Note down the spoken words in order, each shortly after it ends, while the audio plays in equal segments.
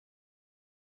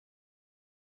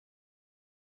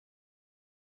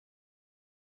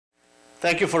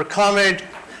Thank you for coming.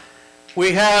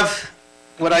 We have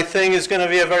what I think is going to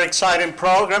be a very exciting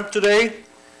program today.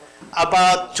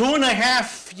 About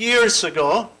 2.5 years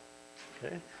ago,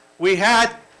 we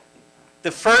had the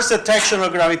first detection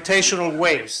of gravitational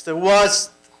waves. There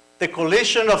was the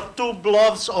collision of two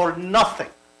blobs or nothing,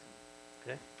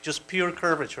 just pure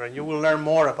curvature, and you will learn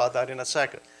more about that in a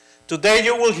second. Today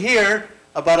you will hear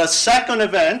about a second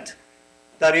event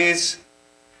that is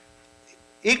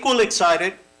equally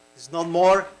exciting, it's not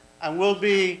more, and we'll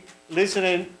be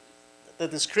listening to the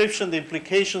description, the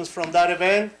implications from that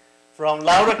event from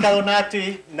Laura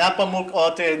Cadonati, Napamuk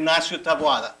Ote, and Ignacio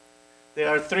Taboada. They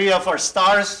are three of our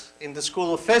stars in the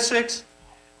School of Physics,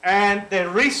 and their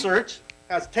research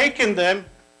has taken them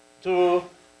to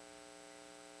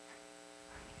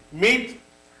meet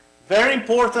very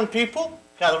important people.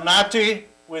 Cadonati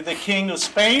with the King of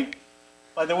Spain.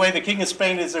 By the way, the King of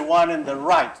Spain is the one on the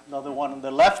right, not the one on the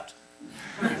left.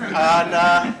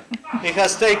 And he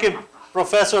has taken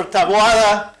Professor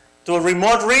Taboada to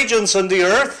remote regions on the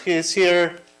Earth. He's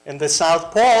here in the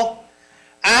South Pole.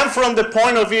 And from the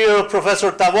point of view of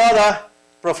Professor Taboada,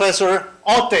 Professor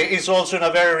Ote is also in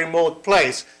a very remote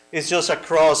place. It's just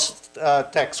across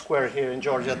Tech Square here in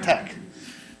Georgia Tech.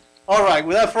 All right,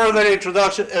 without further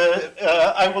introduction,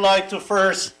 I would like to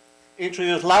first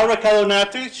introduce Laura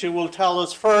Cadonati. She will tell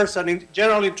us first a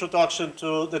general introduction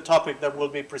to the topic that will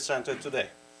be presented today.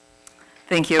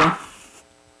 Thank you.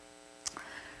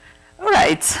 All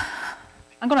right,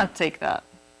 I'm going to take that,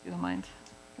 if you don't mind,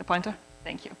 the pointer.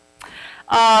 Thank you.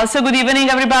 So good evening,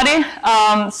 everybody.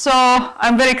 So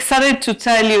I'm very excited to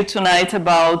tell you tonight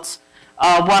about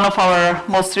one of our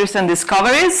most recent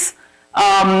discoveries.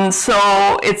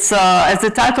 So it's, as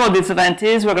the title of this event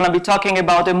is, we're going to be talking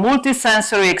about a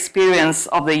multisensory experience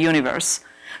of the universe.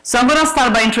 So I'm going to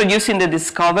start by introducing the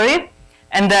discovery,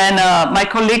 and then my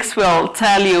colleagues will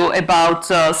tell you about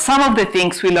some of the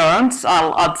things we learned.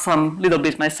 I'll add some little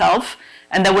bit myself,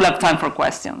 and then we'll have time for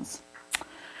questions.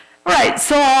 All right,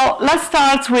 so let's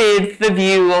start with the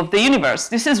view of the universe.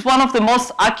 This is one of the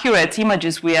most accurate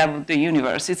images we have of the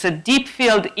universe. It's a deep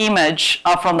field image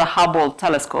from the Hubble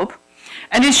telescope.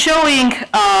 And it's showing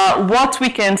what we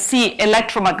can see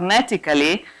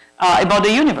electromagnetically about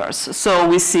the universe. So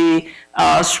we see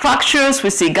structures, we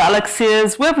see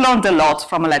galaxies. We've learned a lot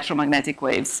from electromagnetic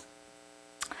waves.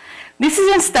 This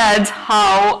is instead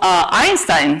how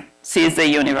Einstein sees the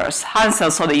universe,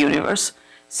 Einstein saw the universe.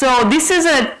 So this is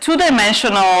a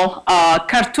two-dimensional,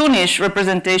 cartoonish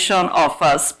representation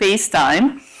of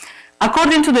space-time.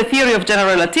 According to the theory of general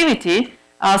relativity,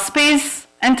 space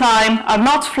and time are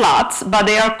not flat, but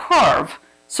they are curved.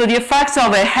 So the effect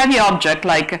of a heavy object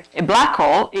like a black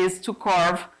hole is to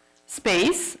curve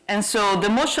space. And so the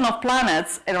motion of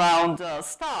planets around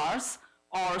stars,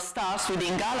 or stars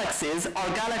within galaxies,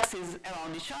 or galaxies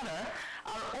around each other,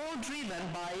 are all driven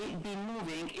by being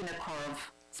moving in a curved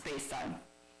space-time.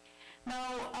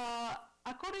 Now,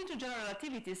 according to general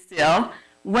relativity still,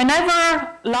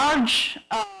 whenever large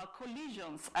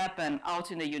collisions happen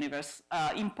out in the universe,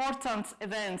 important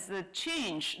events that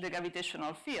change the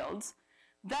gravitational fields,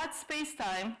 that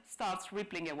space-time starts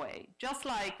rippling away. Just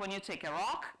like when you take a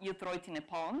rock, you throw it in a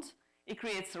pond, it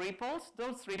creates ripples.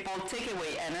 Those ripples take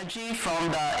away energy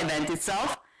from the event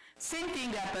itself. Same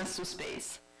thing happens to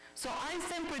space. So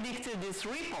Einstein predicted these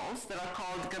ripples that are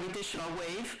called gravitational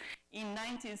wave in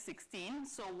 1916,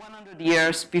 so 100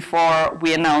 years before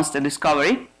we announced the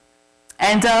discovery.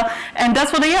 And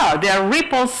that's what they are. They are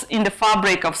ripples in the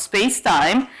fabric of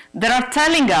space-time that are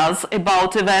telling us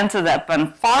about events that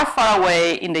happened far, far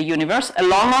away in the universe, a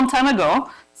long, long time ago.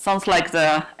 Sounds like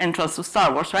the entrance to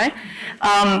Star Wars, right?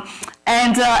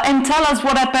 And tell us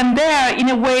what happened there in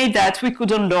a way that we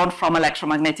couldn't learn from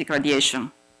electromagnetic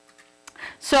radiation.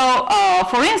 So,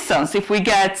 for instance, if we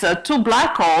get two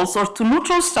black holes or two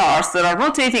neutron stars that are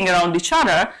rotating around each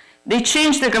other, they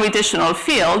change the gravitational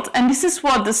field, and this is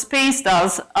what the space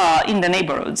does in the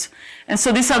neighborhoods. And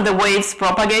so these are the waves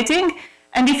propagating.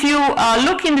 And if you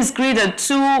look in this grid at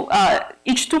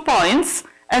each 2 points,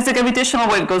 as the gravitational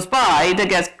wave goes by, they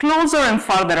get closer and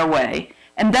farther away.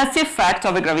 And that's the effect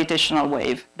of a gravitational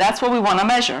wave. That's what we want to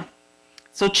measure.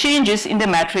 So changes in the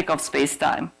metric of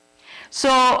space-time. So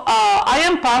I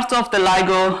am part of the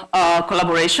LIGO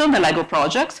collaboration, the LIGO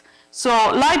project. So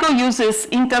LIGO uses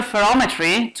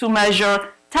interferometry to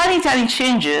measure tiny, tiny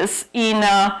changes in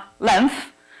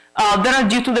length that are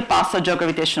due to the passage of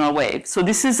gravitational waves. So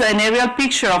this is an aerial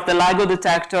picture of the LIGO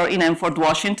detector in Hanford,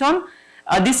 Washington.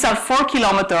 These are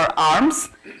 4-kilometer arms.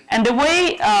 And the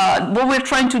way, what we're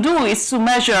trying to do is to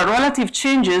measure relative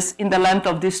changes in the length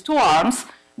of these two arms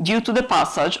due to the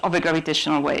passage of a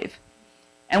gravitational wave.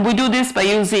 And we do this by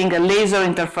using a laser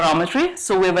interferometry.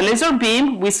 So we have a laser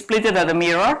beam, we split it at a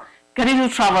mirror, get it to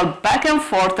travel back and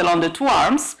forth along the two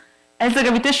arms. As the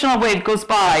gravitational wave goes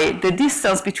by, the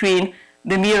distance between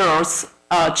the mirrors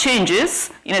changes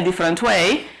in a different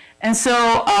way. And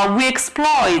so we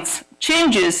exploit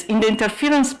changes in the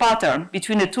interference pattern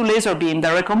between the two laser beams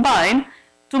that recombine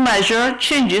to measure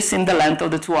changes in the length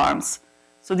of the two arms.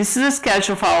 So this is a sketch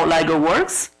of how LIGO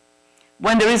works.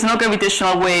 When there is no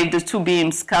gravitational wave, the two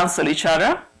beams cancel each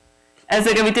other. As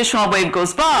the gravitational wave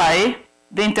goes by,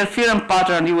 the interference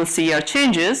pattern you will see here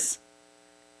changes.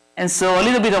 And so a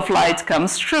little bit of light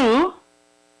comes through.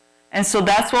 And so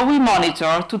that's what we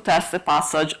monitor to test the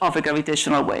passage of a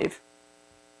gravitational wave.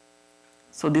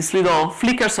 So these little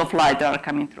flickers of light that are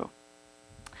coming through.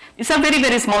 These are very,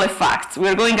 very small effects.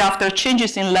 We're going after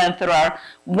changes in length that are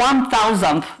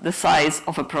 1,000th the size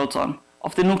of a proton,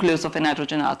 of the nucleus of a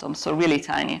nitrogen atom, so really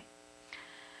tiny.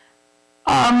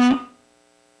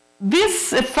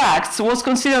 This effect was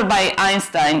considered by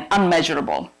Einstein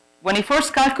unmeasurable. When he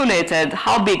first calculated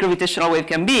how big gravitational wave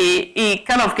can be, he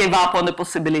kind of gave up on the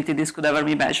possibility this could ever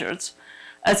be measured.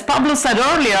 As Pablo said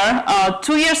earlier,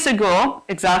 2 years ago,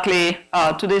 exactly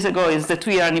 2 days ago is the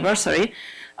 2-year anniversary,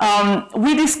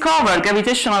 we discovered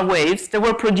gravitational waves that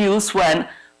were produced when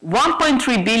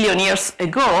 1.3 billion years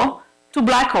ago, two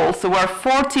black holes that were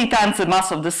 40 times the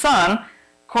mass of the sun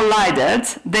collided.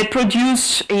 They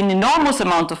produced an enormous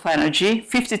amount of energy,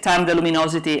 50 times the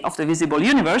luminosity of the visible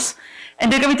universe,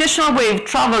 and the gravitational wave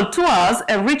traveled to us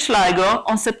and reached LIGO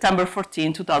on September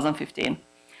 14, 2015.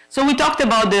 So we talked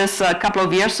about this a couple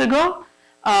of years ago.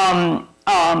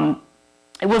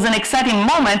 It was an exciting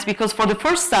moment because for the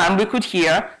first time we could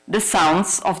hear the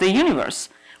sounds of the universe.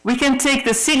 We can take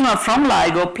the signal from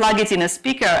LIGO, plug it in a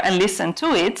speaker and listen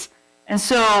to it. And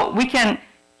so we can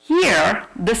hear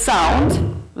the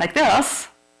sound like this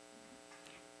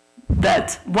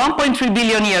that 1.3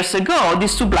 billion years ago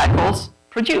these two black holes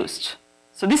produced.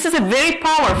 So this is a very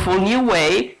powerful new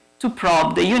way to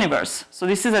probe the universe. So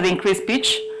this is at increased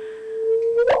pitch.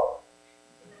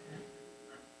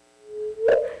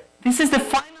 This is the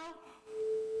final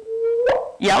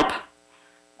yelp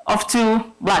of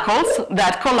two black holes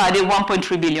that collided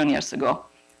 1.3 billion years ago.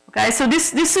 Okay, so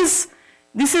this is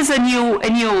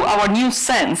our new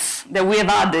sense that we have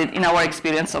added in our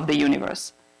experience of the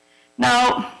universe.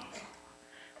 Now,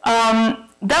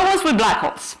 that was with black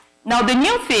holes. Now the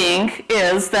new thing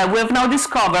is that we have now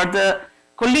discovered the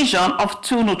collision of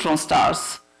two neutron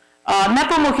stars.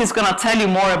 Nepomuk is going to tell you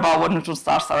more about what neutron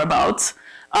stars are about.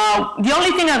 The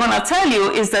only thing I'm going to tell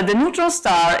you is that the neutron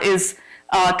star is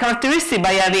characteristic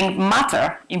by having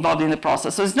matter involved in the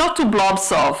process. So it's not two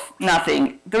blobs of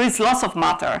nothing. There is lots of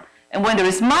matter. And when there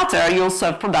is matter, you also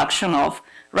have production of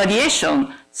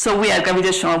radiation. So we have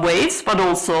gravitational waves, but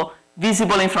also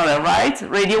visible infrared light,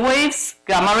 radio waves,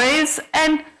 gamma rays,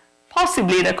 and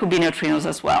possibly there could be neutrinos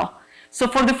as well. So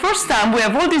for the first time, we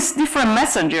have all these different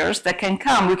messengers that can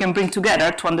come, we can bring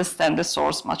together to understand the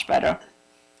source much better.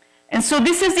 And so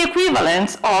this is the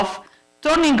equivalent of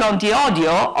turning on the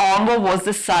audio on what was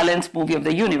the silent movie of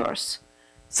the universe.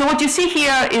 So what you see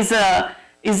here is a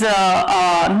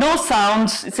no sound,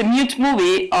 it's a mute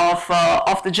movie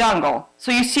of the jungle.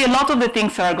 So you see a lot of the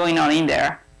things that are going on in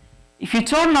there. If you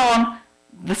turn on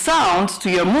the sound to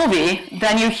your movie,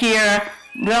 then you hear,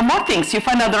 there are more things. You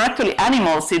find out there are actually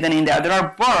animals hidden in there. There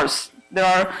are birds.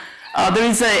 There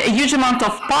is a huge amount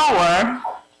of power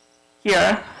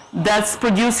here that's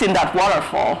producing that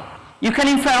waterfall. You can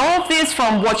infer all of this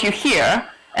from what you hear,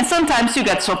 and sometimes you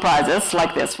get surprises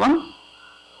like this one.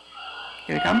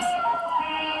 Here it comes,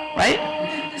 right?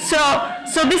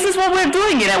 So this is what we're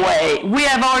doing in a way. We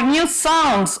have our new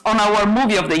sounds on our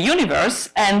movie of the universe,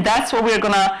 and that's what we're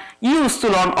gonna use to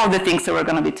learn all the things that we're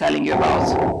gonna be telling you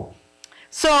about.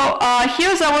 So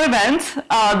here's our event.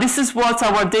 This is what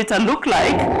our data look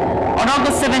like. On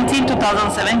August 17,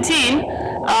 2017,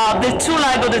 the two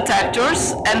LIGO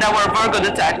detectors and our Virgo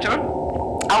detector,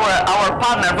 our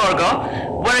partner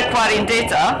Virgo, were acquiring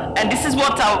data, and this is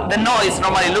what the noise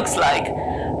normally looks like.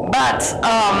 But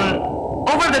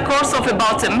over the course of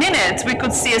about a minute, we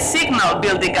could see a signal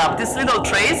building up, this little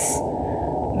trace.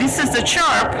 This is the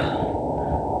chirp.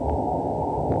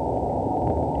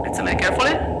 Listen very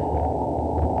carefully.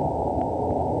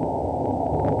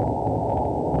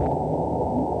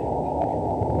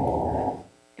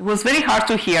 It was very hard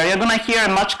to hear. You're going to hear a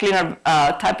much cleaner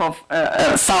type of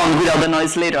sound without the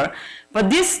noise later. But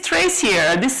this trace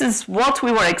here, this is what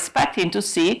we were expecting to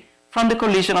see from the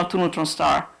collision of two neutron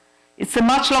stars. It's a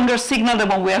much longer signal than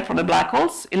what we have for the black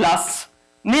holes. It lasts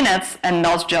minutes and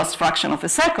not just fraction of a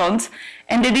second.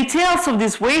 And the details of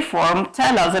this waveform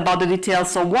tell us about the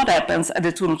details of what happens at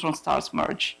the two neutron stars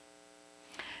merge.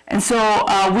 And so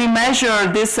we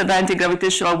measure this event in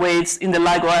gravitational waves in the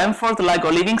LIGO M4, the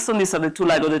LIGO Livingston. These are the two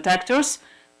LIGO detectors.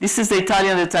 This is the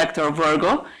Italian detector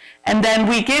Virgo. And then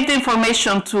we gave the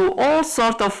information to all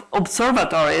sorts of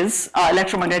observatories,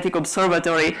 electromagnetic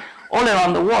observatory all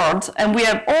around the world. And we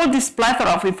have all this plethora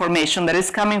of information that is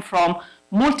coming from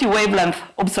multi-wavelength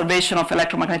observation of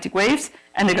electromagnetic waves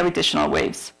and the gravitational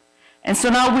waves. And so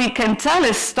now we can tell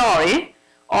a story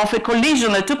of a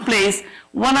collision that took place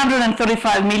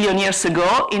 135 million years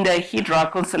ago in the Hydra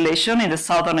constellation in the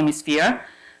southern hemisphere,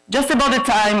 just about the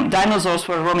time dinosaurs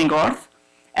were roaming Earth.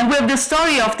 And we have the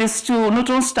story of these two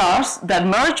neutron stars that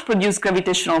merged, produced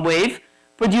gravitational wave,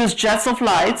 produced jets of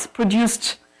light,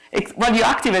 produced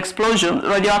radioactive explosion,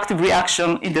 radioactive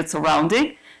reaction in the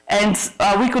surrounding, and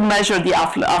we could measure the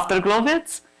afterglow of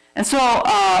it. And so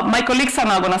my colleagues are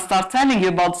now going to start telling you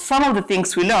about some of the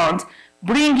things we learned,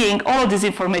 bringing all of this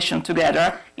information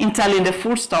together in telling the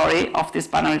full story of this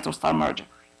binary neutron-star merger.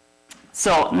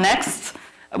 So next,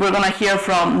 we're going to hear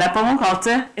from Nepo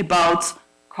Mukohte about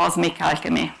cosmic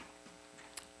alchemy.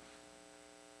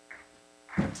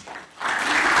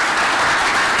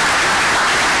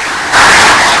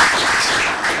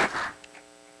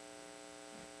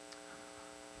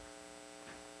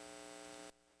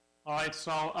 All right,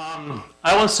 so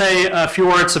I will say a few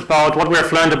words about what we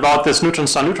have learned about this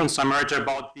neutron-star merger,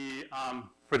 about the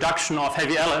production of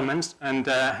heavy elements, and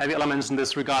heavy elements in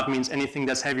this regard means anything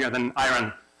that's heavier than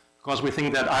iron, because we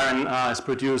think that iron is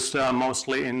produced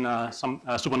mostly in some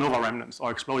supernova remnants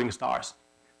or exploding stars,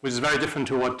 which is very different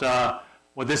to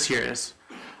what this here is.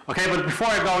 Okay, but before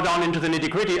I go down into the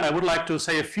nitty-gritty, I would like to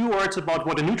say a few words about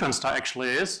what a neutron star actually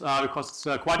is, because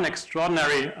it's quite an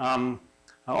extraordinary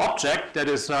object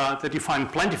that you find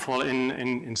plentiful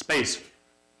in space.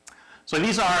 So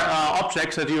these are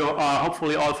objects that you are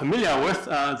hopefully all familiar with.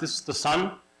 This is the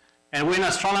sun, and in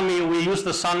astronomy we use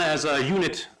the sun as a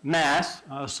unit mass.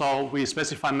 So we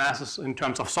specify masses in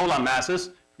terms of solar masses.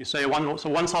 If you say one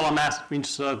solar mass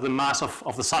means the mass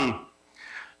of the sun.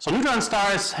 So neutron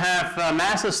stars have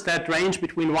masses that range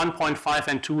between 1.5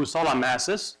 and 2 solar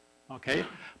masses. Okay,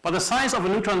 but the size of a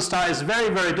neutron star is very,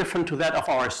 very different to that of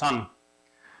our sun.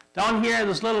 Down here,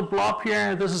 this little blob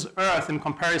here, this is Earth in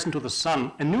comparison to the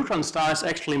sun. A neutron star is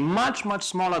actually much, much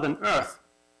smaller than Earth.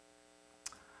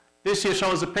 This here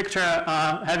shows a picture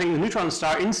having the neutron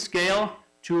star in scale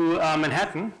to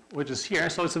Manhattan, which is here.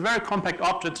 So it's a very compact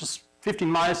object, just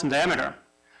 15 miles in diameter.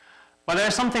 But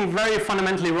there's something very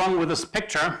fundamentally wrong with this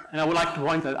picture, and I would like to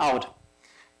point that out.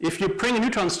 If you bring a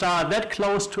neutron star that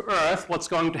close to Earth, what's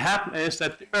going to happen is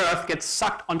that the Earth gets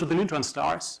sucked onto the neutron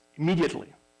stars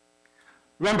immediately.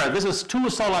 Remember, this is 2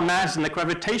 solar masses, and the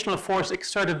gravitational force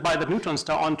exerted by the neutron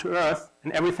star onto Earth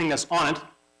and everything that's on it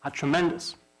are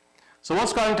tremendous. So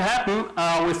what's going to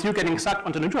happen with you getting sucked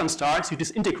onto neutron stars, you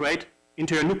disintegrate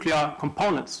into your nuclear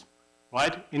components,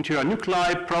 right? Into your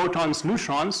nuclei, protons,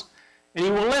 neutrons, and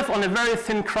you will live on a very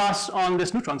thin crust on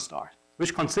this neutron star,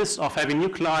 which consists of heavy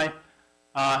nuclei,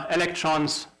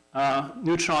 electrons,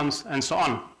 neutrons, and so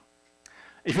on.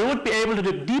 If you would be able to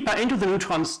dig deeper into the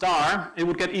neutron star, it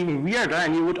would get even weirder,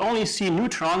 and you would only see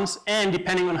neutrons, and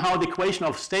depending on how the equation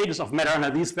of state is of matter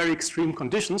under these very extreme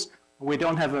conditions, we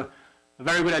don't have a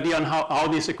very good idea on how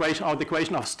the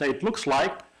equation of state looks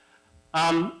like.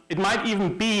 It might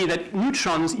even be that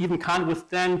neutrons even can't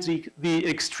withstand the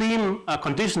extreme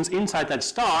conditions inside that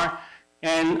star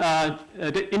and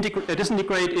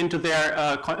disintegrate into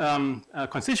their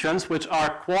constituents, which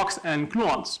are quarks and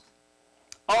gluons.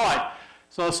 All right.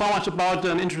 So much about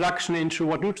an introduction into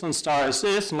what neutron stars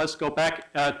is, and let's go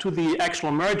back to the actual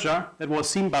merger that was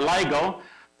seen by LIGO,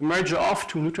 the merger of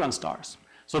 2 neutron stars.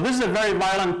 So this is a very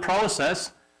violent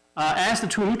process as the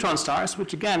 2 neutron stars,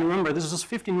 which again, remember, this is just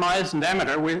 15 miles in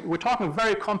diameter. We're talking a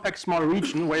very compact small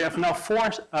region where you have now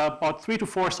about 3 to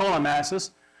 4 solar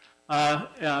masses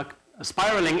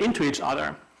spiraling into each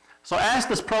other. So as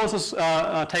this process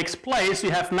takes place,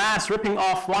 you have mass ripping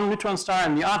off one neutron star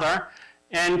and the other,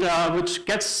 and which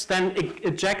gets then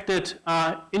ejected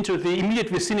into the immediate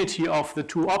vicinity of the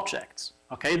 2 objects.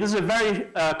 Okay, this is a very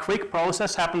quick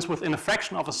process, happens within a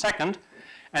fraction of a second,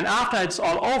 and after it's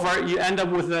all over, you end up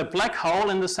with a black hole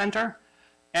in the center,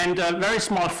 and a very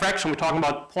small fraction, we're talking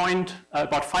about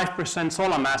 5%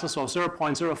 solar masses, so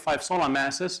 0.05 solar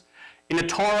masses, in a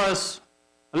torus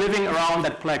living around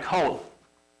that black hole.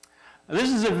 This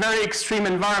is a very extreme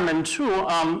environment too.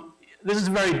 This is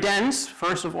very dense,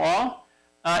 first of all.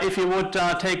 If you would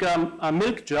take a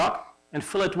milk jug and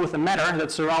fill it with the matter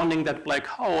that's surrounding that black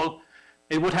hole,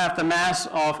 it would have the mass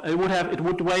of, it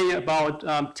would weigh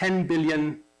about 10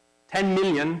 million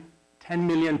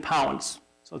pounds.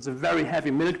 So it's a very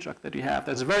heavy milk jug that you have.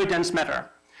 That's very dense matter.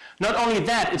 Not only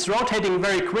that, it's rotating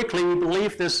very quickly. We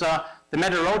believe this, the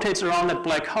matter rotates around that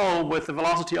black hole with a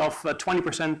velocity of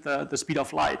 20% the speed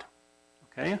of light.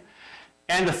 Okay?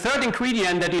 And the third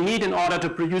ingredient that you need in order to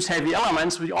produce heavy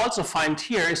elements, we also find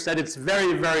here, is that it's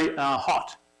very, very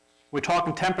hot. We're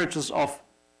talking temperatures of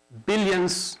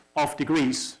billions of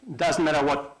degrees. It doesn't matter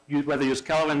whether you use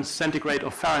Kelvin, centigrade,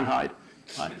 or Fahrenheit.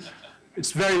 Right?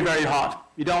 It's very, very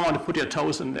hot. You don't want to put your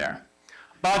toes in there.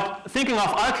 But thinking of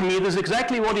alchemy, this is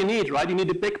exactly what you need, right? You need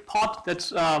a big pot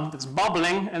that's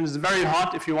bubbling and it's very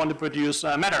hot if you want to produce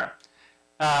matter,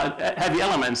 heavy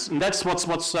elements. And that's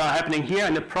what's happening here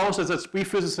in the process that we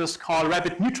physicists call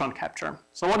rapid neutron capture.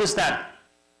 So what is that?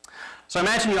 So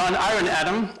imagine you're an iron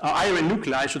atom, or iron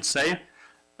nuclei, I should say,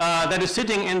 that is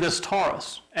sitting in this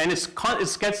torus. And it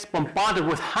gets bombarded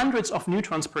with hundreds of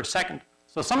neutrons per second.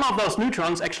 So some of those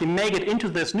neutrons actually make it into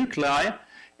this nuclei,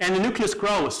 and the nucleus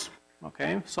grows.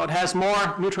 Okay, so it has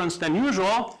more neutrons than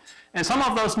usual, and some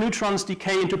of those neutrons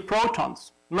decay into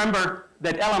protons. Remember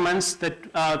that elements, the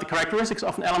characteristics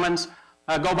of an element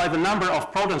go by the number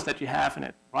of protons that you have in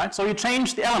it, right? So you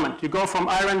change the element. You go from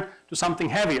iron to something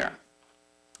heavier.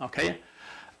 Okay,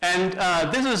 and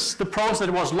this is the process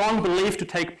that was long believed to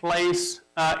take place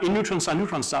in neutron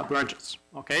star mergers.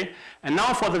 Okay, and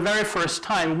now for the very first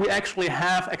time, we actually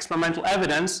have experimental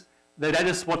evidence that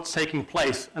is what's taking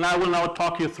place. And I will now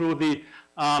talk you through the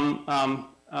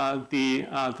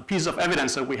pieces of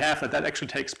evidence that we have that actually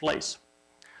takes place.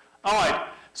 All right,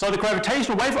 so the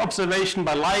gravitational wave observation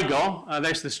by LIGO,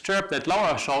 there's this chirp that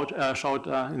Laura showed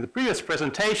in the previous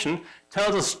presentation,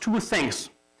 tells us two things.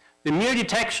 The mere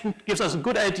detection gives us a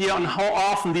good idea on how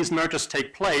often these mergers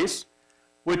take place,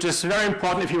 which is very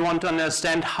important if you want to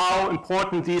understand how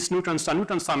important these neutron star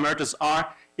mergers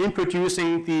are in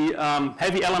producing the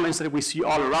heavy elements that we see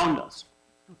all around us.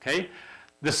 Okay?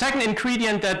 The second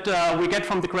ingredient that we get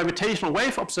from the gravitational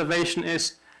wave observation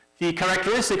is the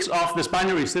characteristics of this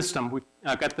binary system. We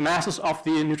get the masses of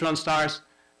the neutron stars,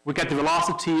 we get the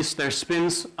velocities, their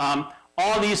spins.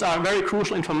 All these are very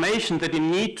crucial information that you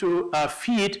need to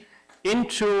feed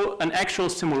into an actual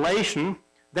simulation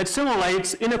that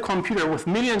simulates in a computer with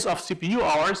millions of CPU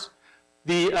hours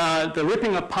the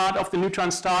ripping apart of the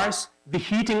neutron stars, the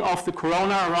heating of the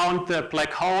corona around the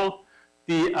black hole,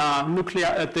 the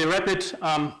rapid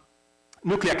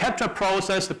nuclear capture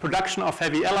process, the production of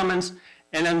heavy elements,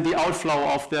 and then the outflow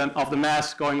of the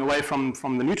mass going away from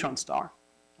the neutron star.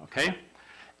 Okay?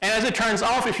 And as it turns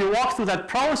out, if you walk through that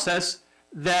process,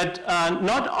 that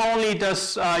not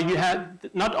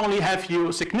only have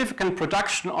you significant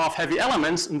production of heavy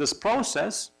elements in this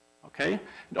process, okay,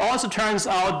 it also turns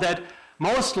out that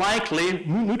most likely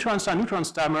neutron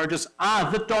star mergers are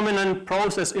the dominant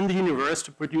process in the universe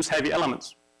to produce heavy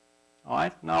elements. All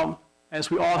right, now as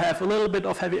we all have a little bit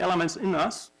of heavy elements in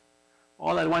us,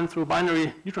 all that went through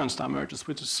binary neutron star mergers,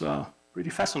 which is pretty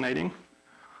fascinating.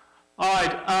 All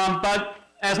right, but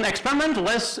as an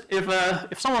experimentalist,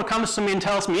 if someone comes to me and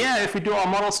tells me, yeah, if we do our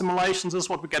model simulations, this is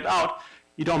what we get out,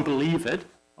 you don't believe it.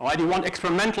 All right, you want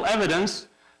experimental evidence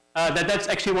that that's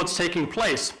actually what's taking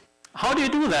place. How do you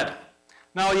do that?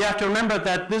 Now, you have to remember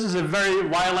that this is a very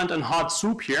violent and hot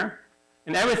soup here,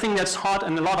 and everything that's hot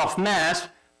and a lot of mass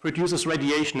produces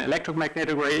radiation,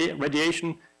 electromagnetic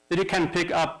radiation that you can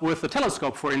pick up with a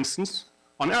telescope, for instance,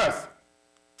 on Earth.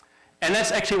 And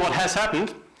that's actually what has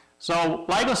happened. So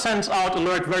LIGO sends out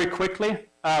alert very quickly,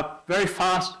 very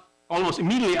fast, almost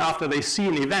immediately after they see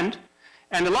an event.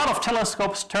 And a lot of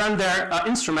telescopes turn their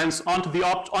instruments onto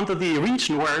the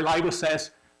region where LIGO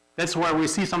says that's where we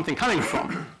see something coming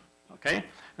from. Okay?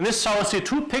 And this shows you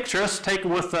two pictures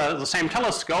taken with the same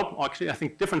telescope, or actually I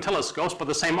think different telescopes, but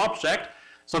the same object.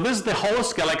 So this is the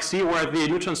host galaxy where the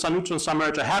neutron star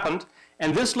merger happened.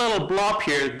 And this little blob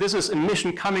here, this is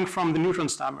emission coming from the neutron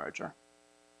star merger.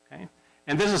 Okay?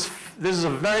 And this is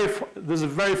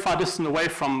very far distant away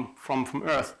from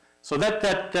Earth. So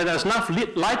that there's enough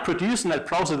light produced in that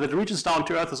process that reaches down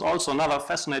to Earth is also another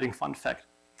fascinating fun fact.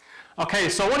 Okay,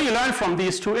 so what do you learn from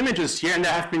these two images here? And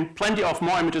there have been plenty of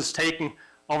more images taken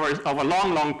over a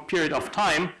long period of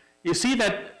time. You see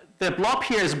that the blob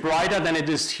here is brighter than it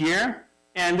is here,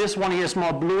 and this one here is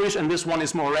more bluish, and this one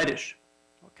is more reddish.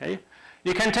 Okay,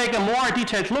 you can take a more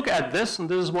detailed look at this, and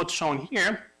this is what's shown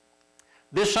here.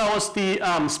 This shows the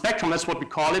spectrum, that's what we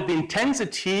call it, the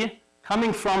intensity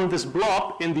coming from this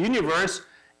blob in the universe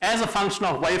as a function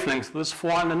of wavelengths. This is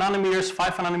 400 nanometers,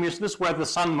 500 nanometers. This is where the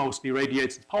sun mostly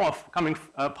radiates its power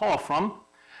from.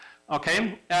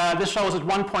 Okay, this shows it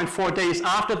 1.4 days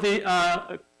after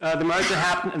the merger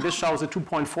happened, and this shows it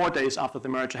 2.4 days after the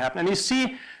merger happened. And you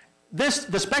see, the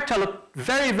spectra look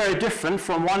very, very different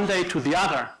from one day to the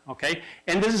other. Okay,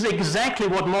 and this is exactly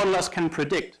what modelers can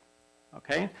predict.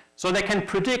 Okay, so they can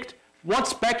predict what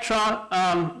spectra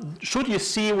should you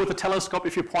see with a telescope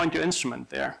if you point your instrument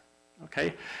there.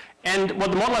 Okay, and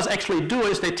what the modelers actually do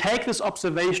is they take this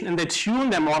observation and they tune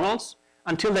their models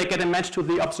until they get a match to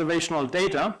the observational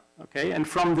data. Okay, and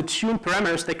from the tuned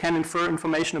parameters, they can infer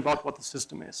information about what the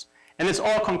system is. And it's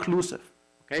all conclusive.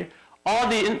 Okay, all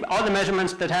the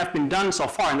measurements that have been done so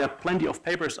far, and there are plenty of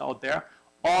papers out there,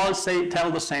 all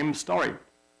tell the same story.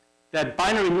 That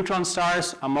binary neutron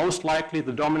stars are most likely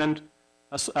the dominant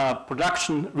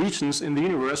production regions in the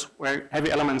universe where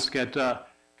heavy elements get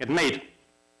made.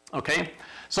 Okay,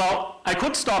 so I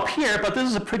could stop here, but this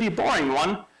is a pretty boring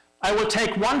one. I will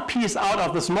take one piece out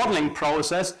of this modeling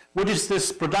process, which is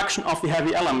this production of the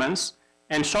heavy elements,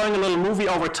 and showing a little movie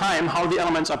over time how the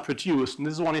elements are produced. And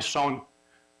this one is shown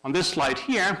on this slide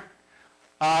here.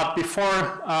 Before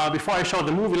I show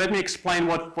the movie, let me explain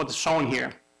what is shown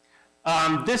here.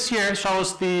 This here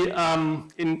shows the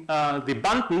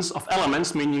abundance of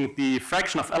elements, meaning the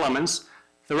fraction of elements.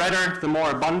 The redder, the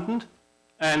more abundant,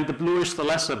 and the bluish, the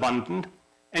less abundant.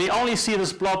 And you only see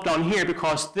this blob down here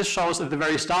because this shows at the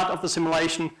very start of the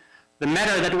simulation the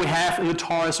matter that we have in the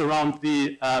torus around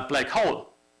the black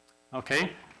hole.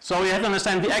 Okay, so you have to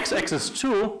understand the x-axis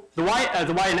too, the y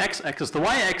and x-axis. The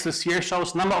y-axis here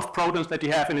shows number of protons that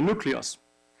you have in a nucleus.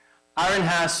 Iron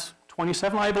has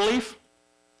 27, I believe.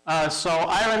 So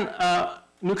iron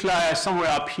nuclei are somewhere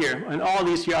up here, and all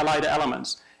these here are lighter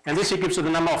elements. And this here gives you the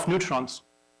number of neutrons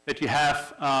that you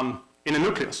have in a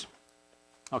nucleus.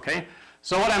 Okay.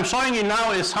 So what I'm showing you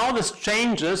now is how this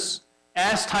changes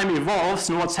as time evolves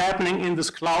and what's happening in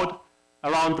this cloud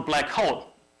around the black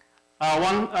hole.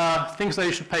 One thing that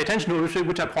you should pay attention to,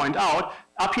 which I point out,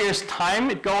 up here is time.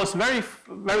 It goes very,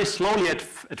 very slowly at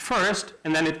first,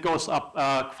 and then it goes up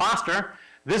faster.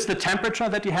 This is the temperature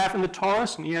that you have in the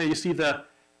torus, and here you see the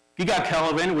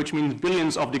gigakelvin, which means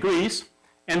billions of degrees.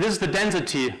 And this is the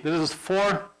density. This is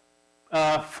 4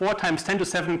 times 10 to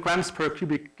 7 grams per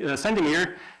cubic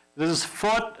centimeter. This is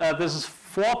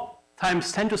 4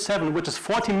 times 10 to 7, which is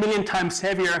 40 million times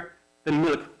heavier than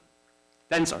milk.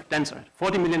 Denser,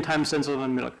 40 million times denser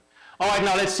than milk. All right,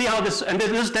 now let's see how this, and this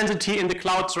is density in the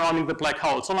cloud surrounding the black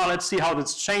hole. So now let's see how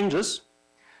this changes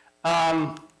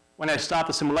when I start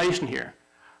the simulation here.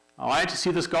 All right, you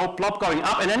see this blob going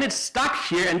up, and then it's stuck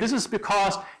here, and this is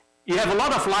because you have a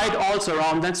lot of light also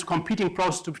around. That's a competing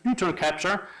process to neutron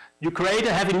capture. You create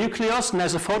a heavy nucleus, and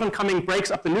as a photon coming breaks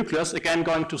up the nucleus, again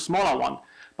going to a smaller one.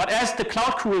 But as the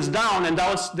cloud cools down, and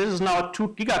this is now 2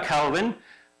 gigakelvin,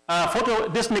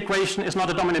 photodisintegration is not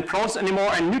a dominant process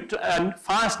anymore, and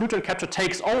fast neutron capture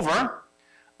takes over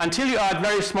until you are at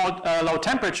very small, low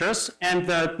temperatures, and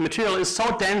the material is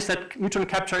so dense that neutron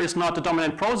capture is not the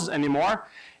dominant process anymore.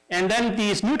 And then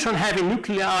these neutron-heavy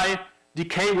nuclei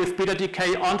decay with beta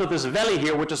decay onto this valley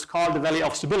here, which is called the valley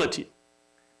of stability.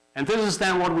 And this is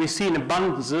then what we see in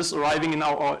abundances arriving in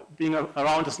being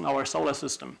around us in our solar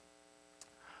system.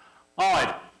 All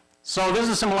right, so this is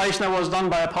a simulation that was done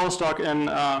by a postdoc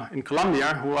in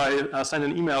Colombia, who I sent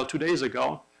an email 2 days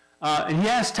ago. And he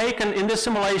has taken in this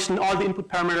simulation all the input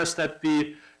parameters that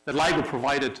LIGO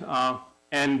provided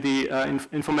and the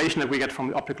information that we get from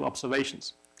the optical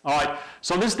observations. All right,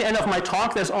 so this is the end of my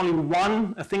talk. There's only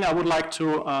one thing I would like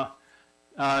to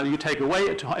you take away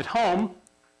at home.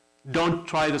 Don't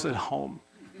try this at home.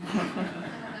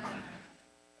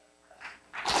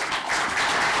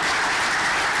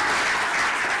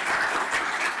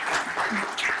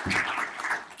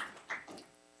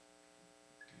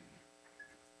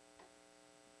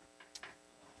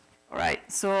 All right,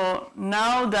 so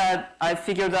now that I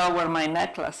figured out where my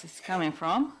necklace is coming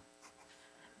from,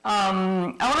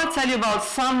 I want to tell you about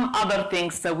some other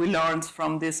things that we learned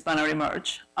from this binary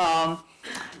merge.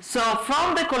 So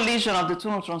from the collision of the two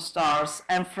neutron stars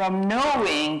and from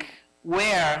knowing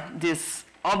where this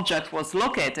object was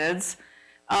located,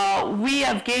 we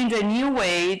have gained a new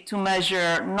way to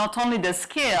measure not only the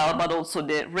scale, but also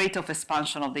the rate of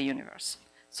expansion of the universe.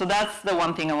 So that's the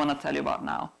one thing I want to tell you about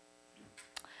now.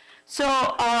 So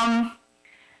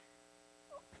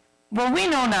what we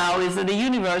know now is that the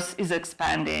universe is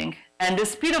expanding, and the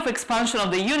speed of expansion of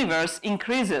the universe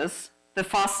increases the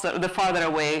farther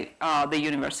away the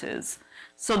universe is.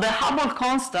 So the Hubble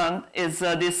constant is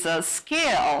this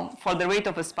scale for the rate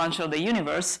of expansion of the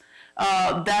universe.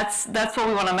 That's what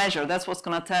we want to measure. That's what's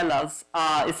going to tell us.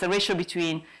 It's the ratio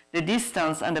between the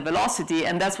distance and the velocity,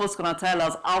 and that's what's going to tell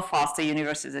us how fast the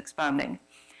universe is expanding.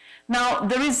 Now,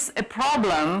 there is a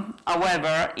problem,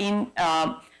 however, in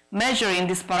measuring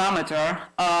this parameter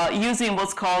using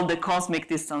what's called the cosmic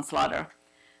distance ladder.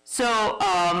 So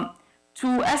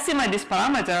to estimate this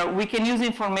parameter, we can use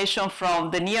information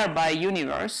from the nearby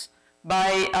universe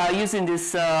by using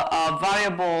these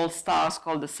variable stars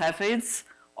called the Cepheids,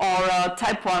 or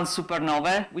type 1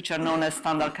 supernovae, which are known as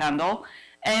standard candle,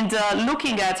 and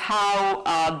looking at how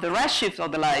the redshift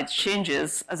of the light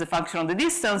changes as a function of the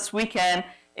distance, we can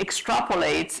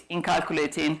extrapolate in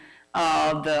calculating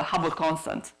the Hubble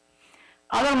constant.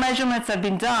 Other measurements have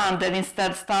been done that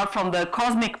instead start from the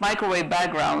cosmic microwave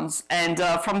backgrounds and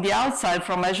from the outside,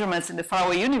 from measurements in the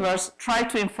faraway universe, try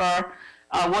to infer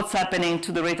what's happening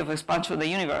to the rate of expansion of the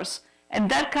universe. And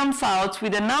that comes out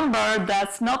with a number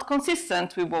that's not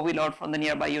consistent with what we learned from the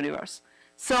nearby universe.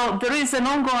 So there is an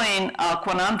ongoing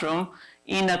conundrum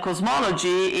in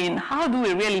cosmology in how do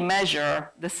we really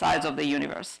measure the size of the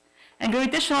universe. And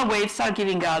gravitational waves are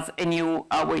giving us a new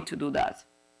way to do that.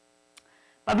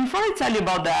 But before I tell you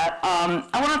about that,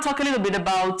 I want to talk a little bit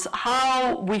about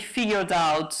how we figured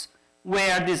out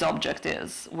where this object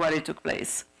is, where it took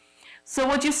place. So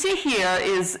what you see here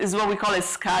is what we call a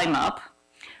sky map.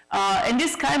 And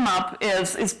this sky map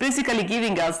is basically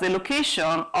giving us the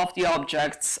location of the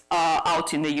objects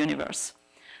out in the universe.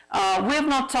 We have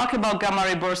not talked about gamma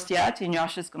ray burst yet, and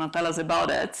Josh is going to tell us about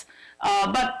it.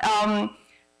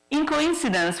 In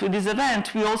coincidence with this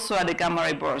event, we also had a gamma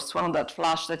ray burst, one of that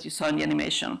flash that you saw in the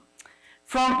animation.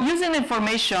 From using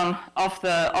information of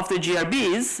the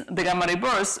GRBs, the gamma ray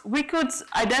bursts, we could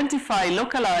identify,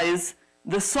 localize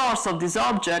the source of this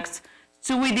object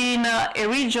to within a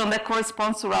region that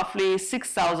corresponds to roughly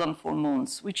 6,000 full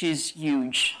moons, which is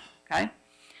huge, okay?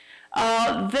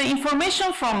 The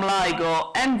information from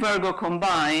LIGO and Virgo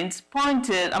combined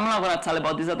pointed, I'm not going to tell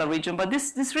about this other region, but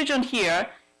this region here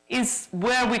is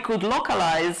where we could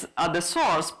localize the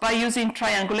source by using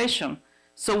triangulation.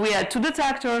 So we had two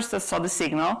detectors that saw the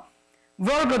signal.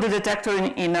 Virgo, the detector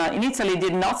in Italy,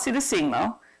 did not see the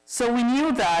signal. So we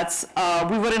knew that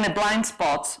we were in a blind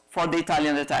spot for the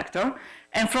Italian detector.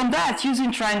 And from that,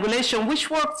 using triangulation, which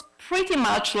works pretty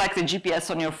much like the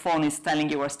GPS on your phone is telling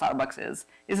you where Starbucks is.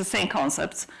 It's the same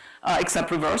concept,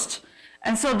 except reversed.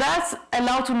 And so that's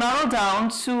allowed to narrow down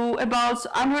to about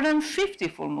 150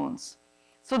 full moons.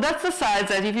 So that's the size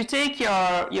that if you take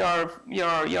your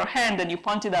hand and you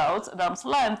point it out at arm's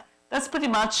length, that's pretty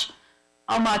much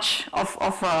how much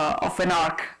of an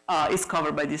arc is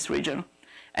covered by this region.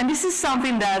 And this is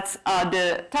something that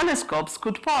the telescopes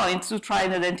could point to try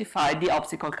and identify the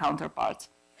optical counterpart.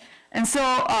 And so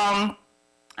I'm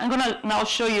going to now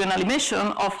show you an animation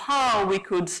of how we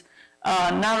could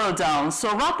narrow down.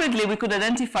 So rapidly we could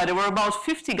identify there were about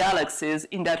 50 galaxies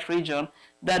in that region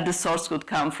that the source could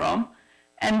come from.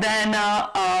 And then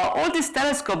all these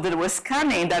telescopes that were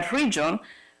scanning that region,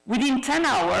 within 10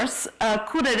 hours,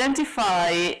 could identify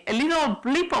a little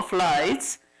blip of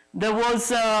light that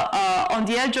was on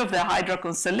the edge of the Hydra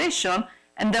constellation,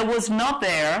 and that was not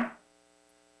there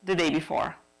the day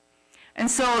before. And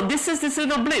so this is this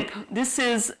little blip. This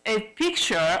is a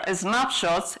picture, a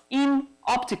snapshot in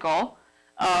optical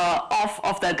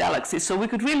of that galaxy. So we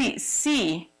could really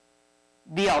see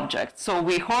the object. So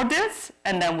we heard it,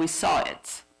 and then we saw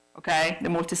it, okay, the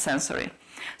multisensory.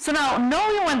 So now,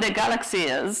 knowing when the galaxy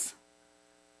is,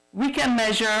 we can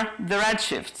measure the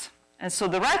redshift. And so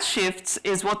the redshift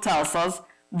is what tells us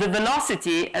the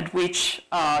velocity at which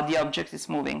the object is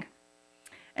moving.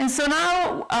 And so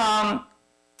now,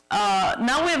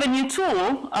 now we have a new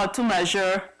tool to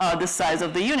measure the size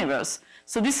of the universe.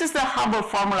 So this is the Hubble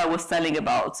formula I was telling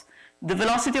about. The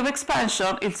velocity of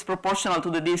expansion is proportional to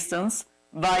the distance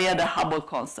via the Hubble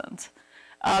constant.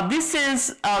 This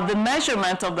is the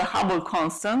measurement of the Hubble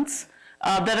constant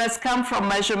that has come from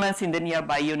measurements in the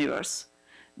nearby universe.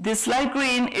 This light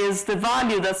green is the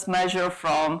value that's measured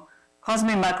from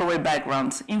cosmic microwave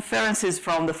background, inferences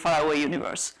from the faraway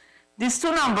universe. These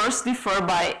two numbers differ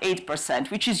by 8%,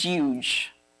 which is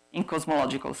huge in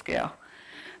cosmological scale.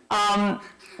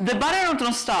 The baryon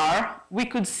neutron star, we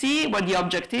could see what the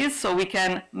object is, so we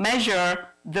can measure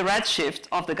the redshift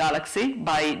of the galaxy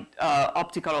by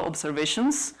optical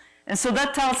observations. And so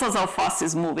that tells us how fast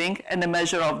it's moving and the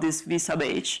measure of this V sub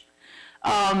h.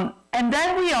 And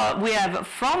then we have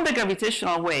from the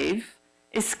gravitational wave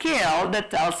a scale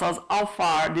that tells us how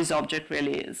far this object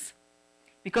really is.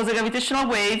 Because the gravitational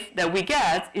wave that we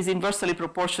get is inversely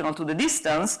proportional to the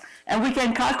distance, and we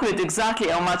can calculate exactly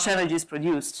how much energy is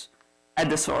produced at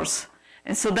the source.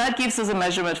 And so that gives us a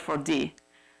measurement for D.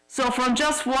 So from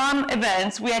just one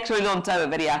event, we actually don't have a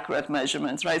very accurate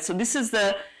measurement, right? So this is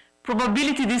the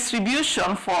probability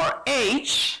distribution for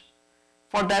H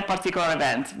for that particular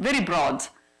event, very broad.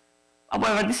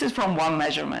 However, this is from one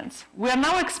measurement. We are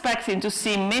now expecting to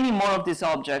see many more of these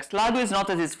objects. LIGO is not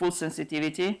at its full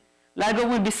sensitivity. LIGO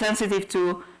will be sensitive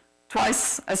to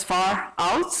twice as far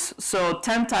out, so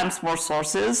 10 times more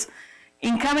sources.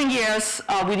 In coming years,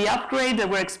 with the upgrade that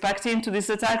we're expecting to these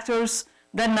detectors,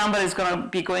 that number is going to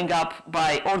be going up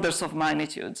by orders of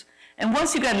magnitude. And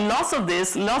once you get lots of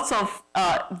this, lots of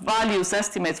values,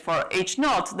 estimates for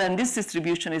H0, then this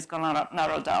distribution is going to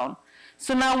narrow down.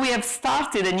 So now we have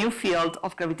started a new field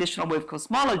of gravitational wave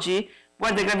cosmology,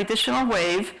 where the gravitational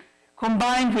wave,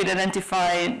 combined with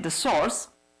identifying the source,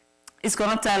 is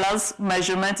going to tell us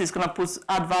measurement, is going to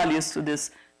add values to this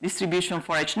distribution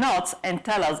for H0 and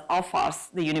tell us how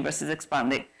fast the universe is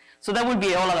expanding. So that will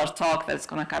be a whole other talk that's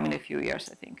going to come in a few years,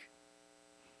 I think.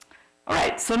 All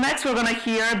right, so next we're going to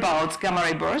hear about gamma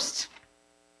ray bursts.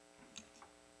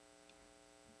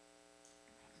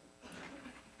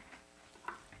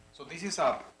 So this is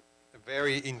a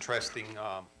very interesting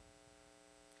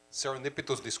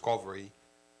serendipitous discovery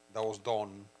that was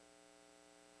done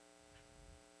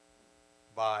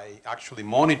by actually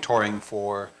monitoring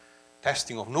for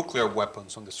testing of nuclear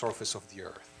weapons on the surface of the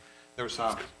Earth. There's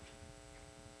a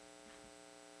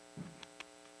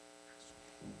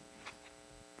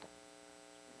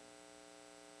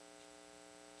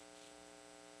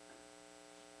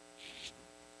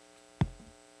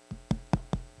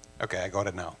Okay, I got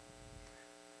it now.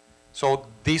 So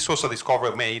this was a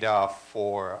discovery made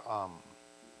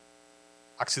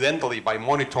accidentally by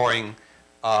monitoring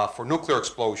for nuclear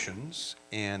explosions,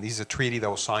 and this is a treaty that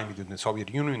was signed between the Soviet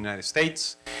Union and the United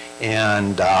States,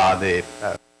 and the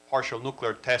Partial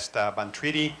Nuclear Test Ban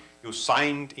Treaty. It was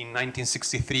signed in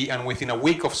 1963, and within a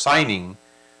week of signing,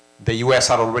 the US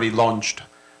had already launched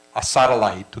a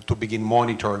satellite to begin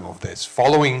monitoring of this.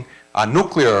 Following a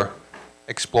nuclear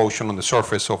explosion on the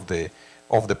surface of the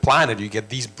planet, you get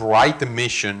these bright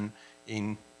emission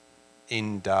in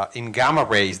gamma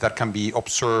rays that can be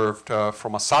observed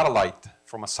from a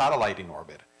satellite in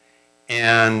orbit.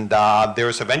 And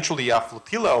there's eventually a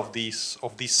flotilla of these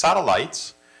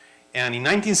satellites. And in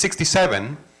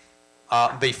 1967,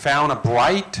 they found a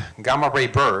bright gamma ray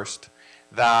burst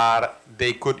that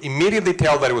they could immediately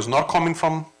tell that it was not coming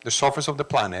from the surface of the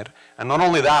planet. And not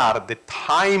only that, the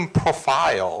time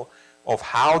profile of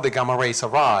how the gamma rays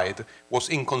arrived was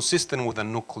inconsistent with a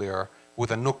nuclear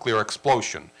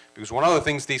explosion. Because one of the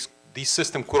things this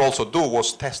system could also do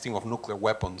was testing of nuclear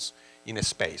weapons in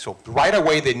space. So right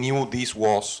away they knew this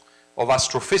was of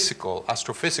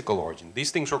astrophysical origin. These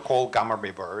things are called gamma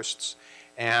ray bursts,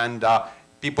 and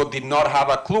people did not have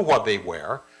a clue what they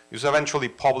were. It was eventually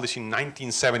published in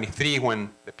 1973 when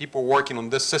the people working on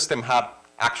this system had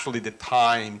actually the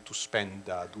time to spend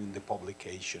doing the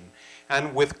publication.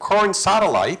 And with current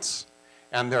satellites,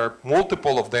 and there are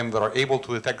multiple of them that are able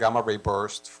to detect gamma ray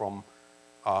bursts from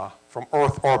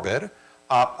Earth orbit,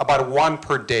 about one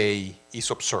per day is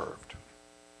observed.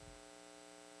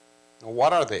 Now,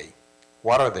 what are they?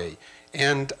 What are they?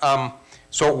 And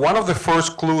so one of the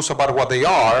first clues about what they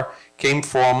are came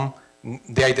from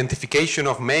the identification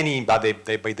of many by the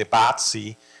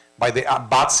BATSI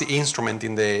instrument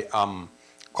in the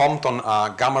Compton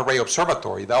Gamma Ray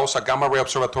Observatory. That was a gamma ray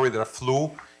observatory that flew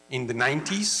in the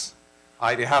 90s.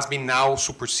 It has been now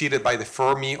superseded by the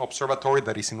Fermi Observatory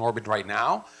that is in orbit right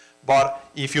now. But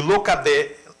if you look at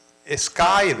the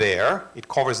sky there, it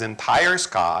covers the entire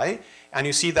sky, and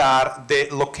you see that the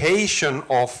location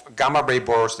of gamma ray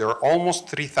bursts, there are almost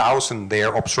 3,000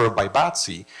 there observed by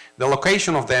BATSI. The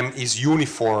location of them is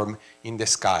uniform in the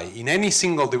sky. In any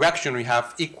single direction, we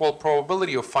have equal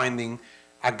probability of finding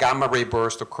a gamma ray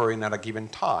burst occurring at a given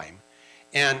time.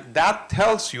 And that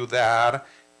tells you that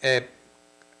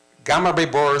gamma ray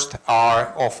bursts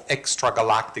are of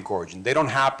extragalactic origin. They don't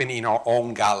happen in our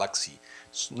own galaxy.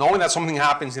 So knowing that something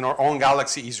happens in our own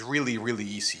galaxy is really, really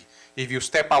easy. If you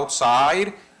step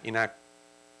outside in a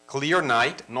clear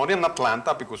night, not in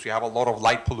Atlanta because we have a lot of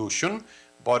light pollution,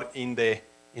 but in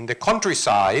the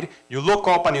countryside, you look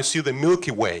up and you see the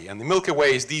Milky Way. And the Milky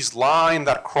Way is this line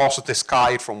that crosses the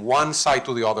sky from one side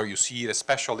to the other. You see it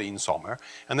especially in summer.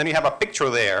 And then you have a picture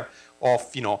there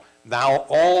of, now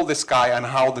all the sky and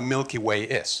how the Milky Way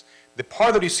is. The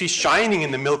part that you see shining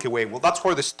in the Milky Way, well, that's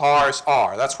where the stars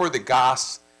are. That's where the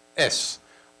gas is.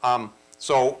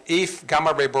 So if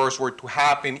gamma ray bursts were to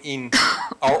happen in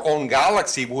our own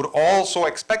galaxy, we would also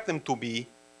expect them to be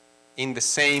in the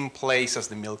same place as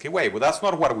the Milky Way. But that's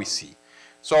not what we see.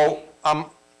 So that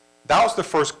was the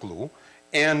first clue.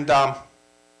 And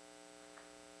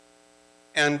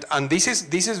this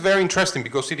is very interesting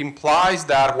because it implies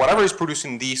that whatever is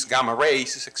producing these gamma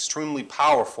rays is extremely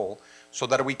powerful so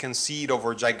that we can see it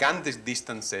over gigantic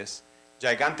distances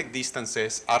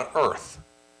at Earth.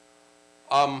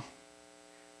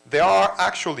 There are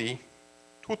actually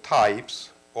two types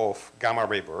of gamma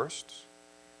ray bursts.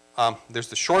 There's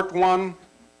the short one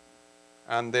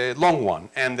and the long one,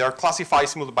 and they're classified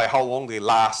similarly by how long they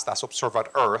last as observed at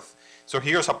Earth. So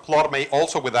here's a plot made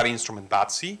also with that instrument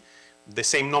BATSI, the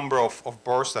same number of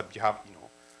bursts that you have,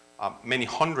 many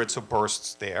hundreds of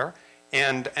bursts there,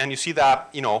 and you see that,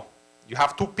 you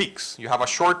have two peaks. You have a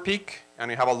short peak and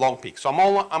you have a long peak. So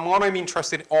I'm going to be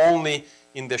interested only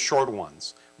in the short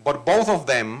ones, but both of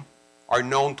them are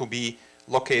known to be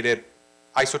located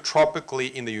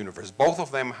isotropically in the universe. Both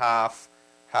of them have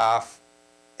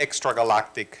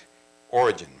extragalactic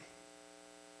origin.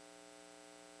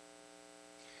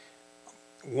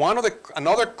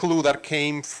 Another clue that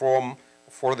came for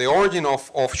the origin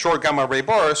of short gamma ray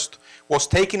burst was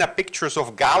taking pictures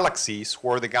of galaxies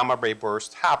where the gamma ray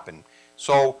burst happened.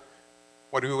 So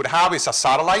what we would have is a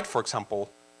satellite, for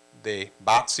example, the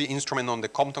BATSI instrument on the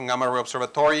Compton Gamma Ray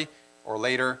Observatory, or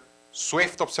later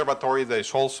Swift Observatory that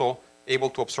is also able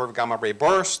to observe gamma ray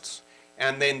bursts,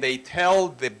 and then they tell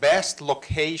the best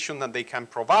location that they can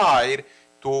provide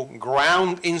to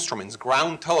ground instruments,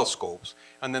 ground telescopes,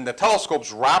 and then the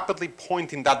telescopes rapidly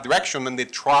point in that direction, and they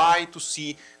try to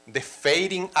see the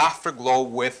fading afterglow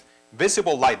with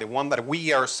visible light, the one that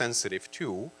we are sensitive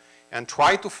to, and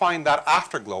try to find that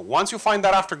afterglow. Once you find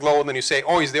that afterglow, then you say,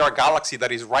 oh, is there a galaxy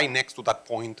that is right next to that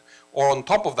point or on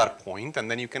top of that point? And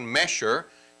then you can measure,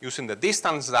 using the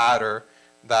distance ladder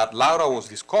that Laura was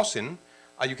discussing,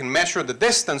 you can measure the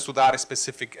distance to that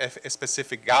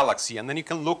specific galaxy, and then you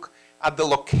can look at the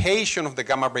location of the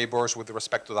gamma ray burst with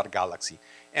respect to that galaxy.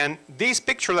 And this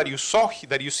picture that you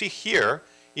see here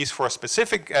is for a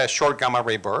specific short gamma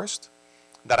ray burst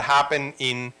that happened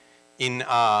in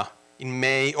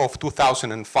May of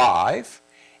 2005,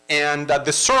 and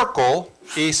the circle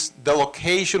is the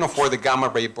location of where the gamma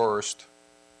ray burst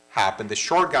happened, the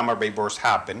short gamma ray burst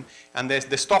happened, and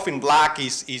the stuff in black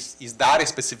is that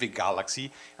specific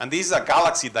galaxy, and this is a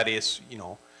galaxy that is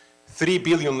 3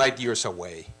 billion light years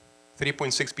away,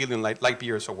 3.6 billion light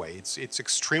years away. It's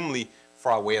extremely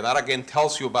far away, and that again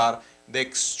tells you about the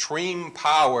extreme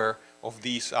power of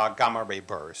these gamma ray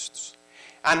bursts.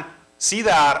 And see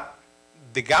that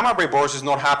the gamma ray burst is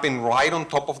not happening right on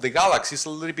top of the galaxy, it's a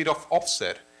little bit of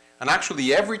offset. And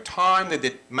actually every time that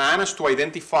they managed to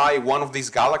identify one of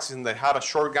these galaxies and they had a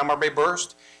short gamma ray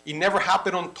burst, it never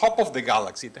happened on top of the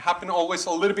galaxy, it happened always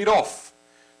a little bit off.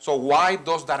 So why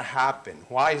does that happen?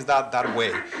 Why is that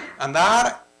way? And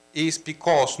that is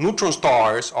because neutron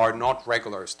stars are not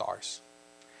regular stars.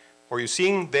 What you're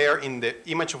seeing there in the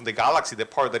image of the galaxy, the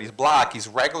part that is black, is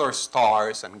regular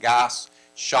stars and gas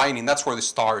shining. That's where the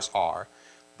stars are.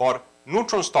 But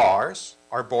neutron stars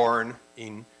are born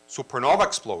in supernova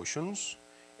explosions,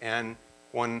 and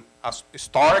when a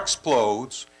star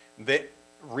explodes, the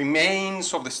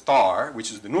remains of the star,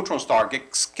 which is the neutron star,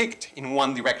 gets kicked in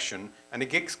one direction, and it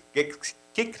gets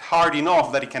kicked hard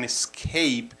enough that it can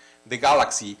escape the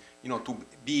galaxy, to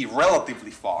be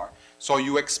relatively far. So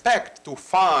you expect to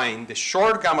find the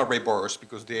short gamma ray bursts,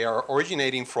 because they are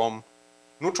originating from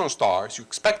neutron stars, you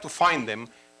expect to find them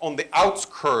on the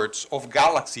outskirts of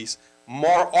galaxies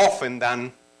more often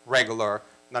than regular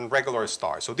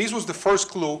stars. So this was the first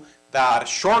clue that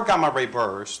short gamma ray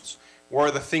bursts were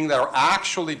the thing that are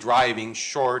actually driving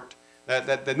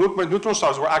the neutron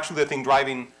stars were actually the thing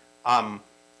driving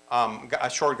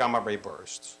short gamma ray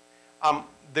bursts.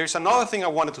 There's another thing I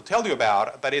wanted to tell you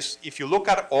about, that is, if you look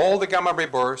at all the gamma ray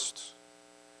bursts,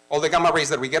 all the gamma rays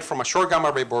that we get from a short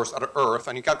gamma ray burst at Earth,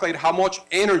 and you calculate how much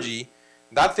energy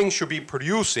that thing should be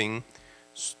producing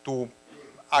to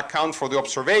account for the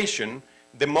observation,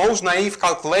 the most naive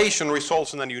calculation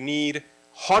results in that you need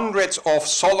hundreds of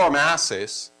solar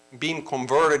masses being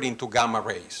converted into gamma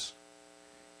rays.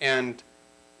 And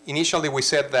initially we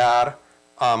said that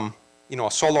a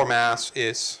solar mass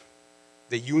is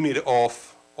the unit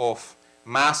of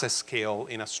mass scale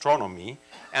in astronomy,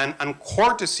 and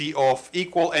courtesy of E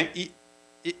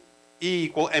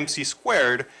equal mc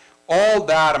squared, all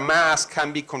that mass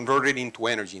can be converted into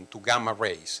energy, into gamma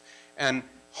rays. And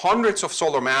hundreds of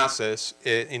solar masses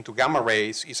into gamma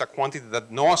rays is a quantity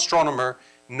that no astronomer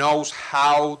knows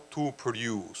how to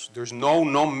produce. There's no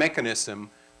known mechanism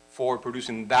for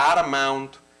producing that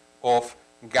amount of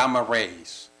gamma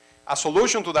rays. A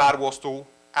solution to that was to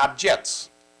add jets.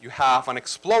 You have an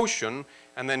explosion,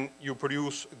 and then you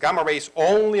produce gamma rays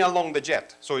only along the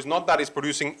jet. So it's not that it's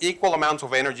producing equal amounts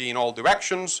of energy in all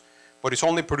directions, but it's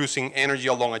only producing energy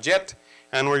along a jet.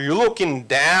 And when you're looking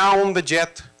down the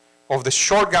jet of the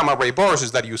short gamma ray burst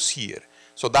is that you see it.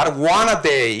 So that one a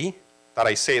day that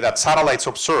I say that satellites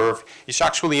observe is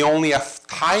actually only a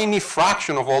tiny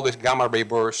fraction of all these gamma ray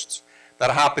bursts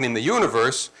that happen in the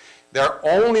universe. They're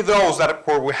only those that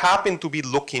where we happen to be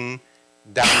looking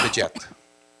down the jet.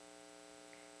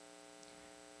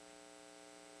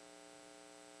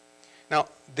 Now,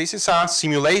 this is a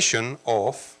simulation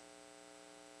of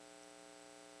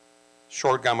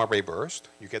short gamma ray burst.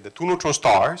 You get the two neutron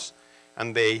stars,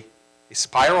 and they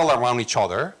spiral around each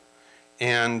other,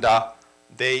 and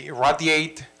they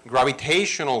radiate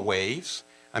gravitational waves,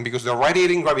 and because they're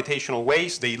radiating gravitational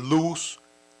waves, they lose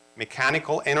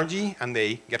mechanical energy, and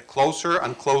they get closer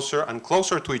and closer and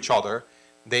closer to each other.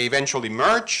 They eventually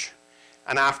merge,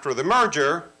 and after the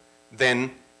merger, then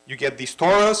you get these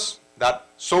torus that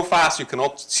so fast you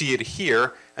cannot see it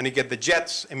here, and you get the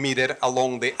jets emitted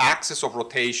along the axis of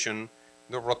rotation,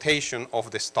 the rotation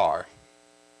of the star.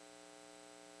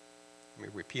 Let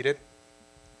me repeat it.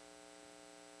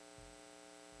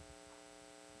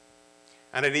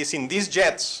 And it is in these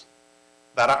jets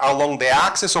that are along the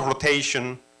axis of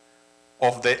rotation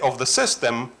of the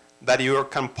system that you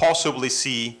can possibly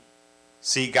see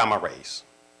gamma rays.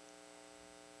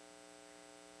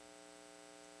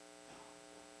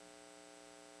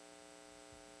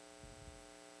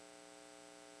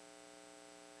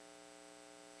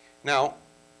 Now,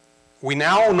 we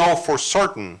now know for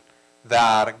certain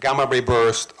that gamma ray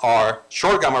bursts are,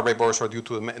 short gamma ray bursts are due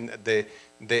to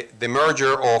the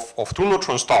merger of two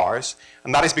neutron stars,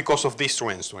 and that is because of these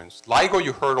two instruments. LIGO,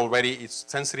 you heard already, is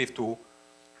sensitive to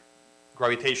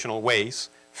gravitational waves.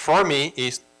 Fermi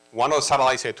is one of the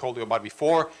satellites I told you about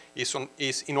before,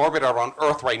 is in orbit around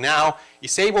Earth right now,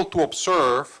 is able to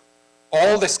observe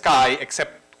all the sky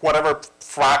except whatever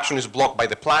fraction is blocked by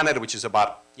the planet, which is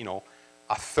about,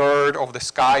 a third of the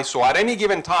sky. So at any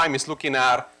given time, it's looking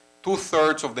at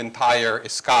 2/3 of the entire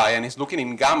sky, and it's looking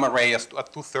in gamma ray at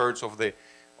 2/3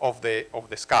 of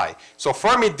the sky. So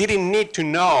Fermi didn't need to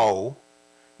know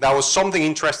there was something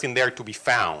interesting there to be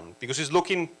found, because it's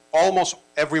looking almost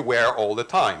everywhere all the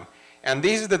time. And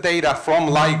this is the data from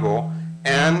LIGO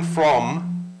and from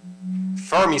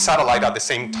Fermi satellite at the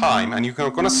same time. And you're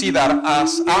going to see that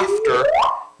as after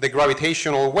the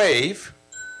gravitational wave,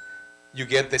 you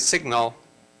get the signal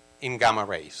in gamma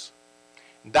rays.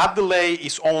 That delay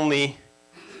is only,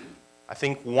 I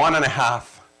think,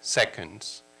 1.5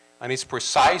 seconds. And it's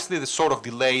precisely the sort of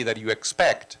delay that you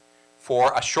expect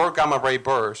for a short gamma ray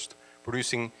burst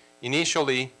producing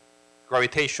initially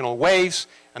gravitational waves,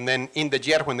 and then in the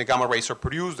jet when the gamma rays are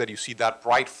produced, that you see that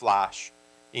bright flash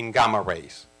in gamma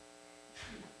rays.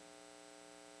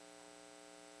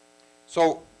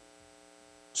 So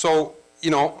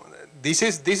this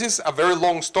is a very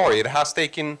long story. It has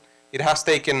taken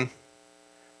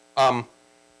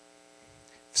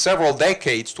several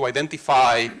decades to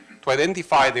identify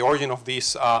the origin of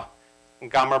these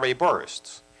gamma ray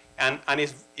bursts. And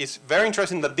it's very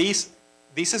interesting that this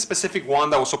specific one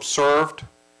that was observed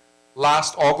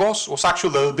last August was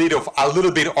actually a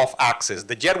little bit off axis.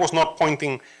 The jet was not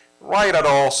pointing right at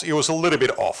us, it was a little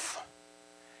bit off.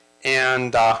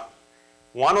 And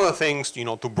one of the things,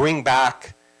 to bring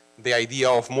back the idea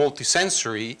of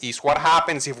multisensory is what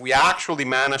happens if we actually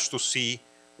manage to see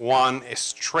one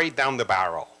straight down the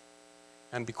barrel.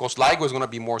 And because LIGO is going to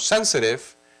be more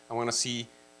sensitive, I'm going to see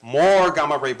more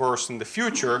gamma ray bursts in the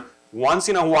future. Once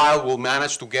in a while, we'll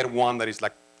manage to get one that is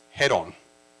like head on.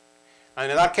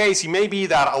 And in that case, it may be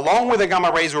that along with the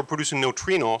gamma rays, we're producing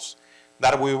neutrinos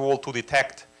that we will to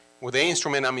detect with the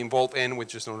instrument I'm involved in,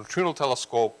 which is the neutrino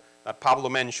telescope that Pablo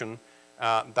mentioned,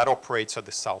 that operates at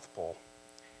the South Pole.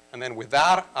 And then with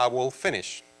that, I will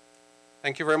finish.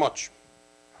 Thank you very much.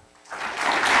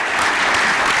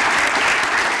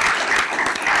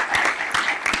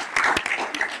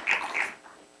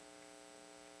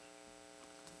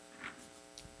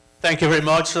 Thank you very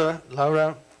much,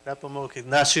 Laura, Nepomuk,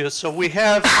 Ignacio. So we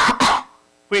have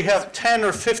 10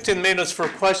 or 15 minutes for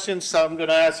questions. So I'm going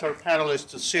to ask our panelists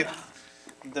to sit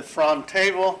at the front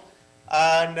table.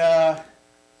 And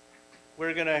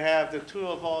we're going to have the two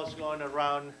of us going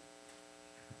around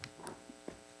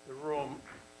the room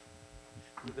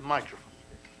with the microphone.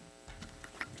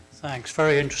 Thanks,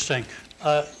 very interesting.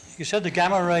 You said the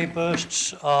gamma ray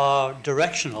bursts are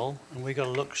directional, and we've got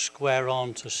to look square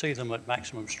on to see them at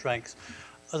maximum strength.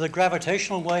 Are the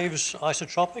gravitational waves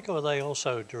isotropic, or are they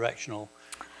also directional?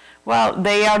 Well,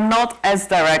 they are not as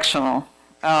directional.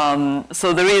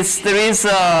 So there is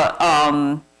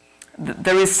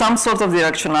some sort of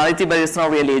directionality, but it's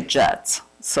not really a jet.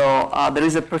 So there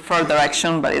is a preferred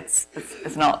direction, but it's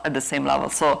not at the same level.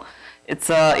 So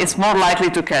it's more likely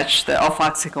to catch the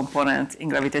off-axis component in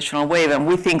gravitational wave, and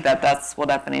we think that that's what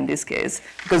happened in this case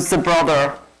because it's a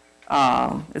broader.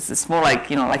 It's more like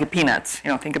like a peanut.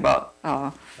 Think about.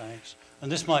 Thanks.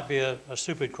 And this might be a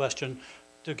stupid question.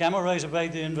 Do gamma rays obey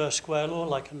the inverse square law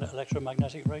like an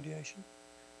electromagnetic radiation?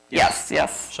 Yes.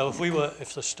 Yes. So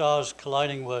if the stars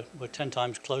colliding were 10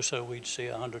 times closer, we'd see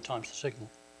 100 times the signal.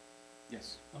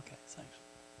 Yes. Okay, thanks.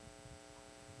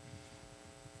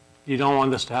 You don't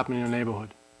want this to happen in your neighborhood.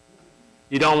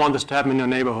 You don't want this to happen in your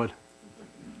neighborhood.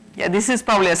 Yeah, this is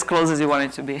probably as close as you want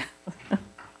it to be.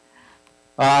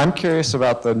 I'm curious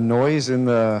about the noise in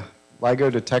the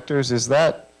LIGO detectors. Is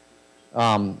that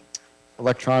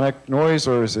electronic noise,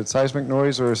 or is it seismic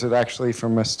noise, or is it actually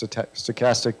from a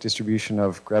stochastic distribution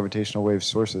of gravitational wave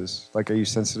sources? Like, are you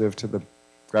sensitive to the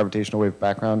gravitational wave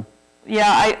background?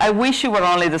 Yeah, I wish it were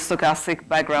only the stochastic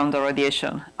background or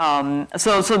radiation.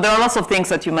 So there are lots of things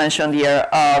that you mentioned here.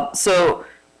 So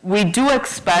we do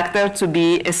expect there to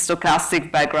be a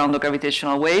stochastic background of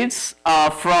gravitational waves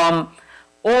from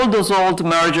all those old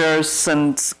mergers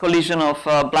and collision of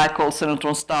black holes and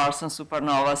neutron stars and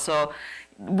supernova. So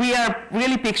we are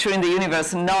really picturing the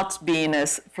universe not being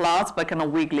as flat, but kind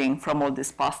of wiggling from all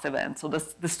these past events. So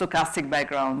that's the stochastic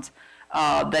background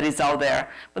that is out there.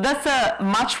 But that's a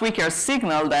much weaker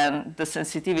signal than the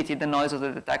sensitivity, the noise of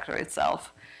the detector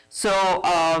itself. So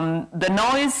the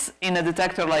noise in a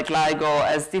detector like LIGO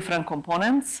has different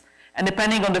components, and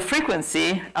depending on the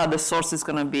frequency, the source is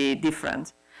going to be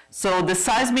different. So the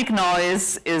seismic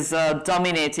noise is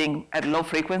dominating at low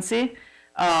frequency.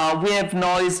 We have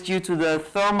noise due to the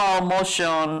thermal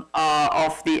motion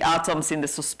of the atoms in the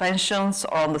suspensions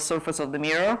or on the surface of the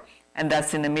mirror, and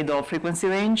that's in the middle frequency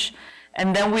range.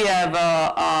 And then we have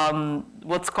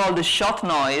what's called the shot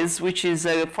noise, which is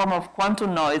a form of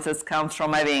quantum noise that comes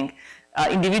from having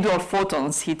individual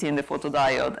photons hitting the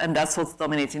photodiode, and that's what's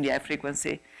dominating the high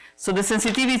frequency. So the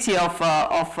sensitivity of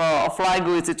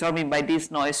LIGO is determined by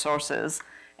these noise sources.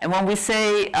 And when we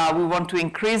say we want to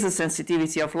increase the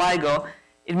sensitivity of LIGO,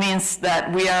 it means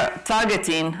that we are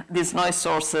targeting these noise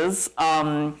sources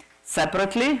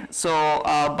separately. So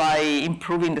by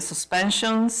improving the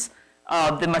suspensions,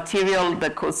 the material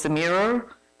that coats the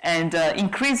mirror, and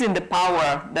increasing the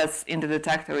power that's in the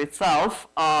detector itself.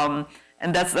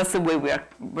 And that's the way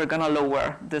we're going to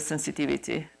lower the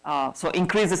sensitivity. So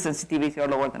increase the sensitivity or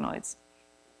lower the noise.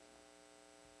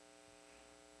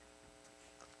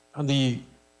 On the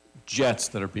jets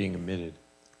that are being emitted,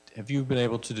 have you been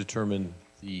able to determine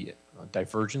the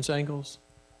divergence angles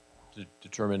to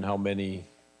determine how many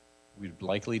we're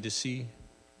likely to see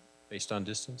based on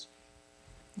distance?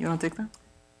 You want to take that?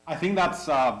 I think that's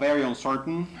very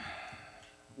uncertain.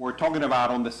 We're talking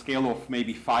about on the scale of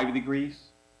maybe 5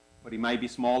 degrees, but it might be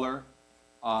smaller.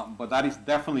 But that is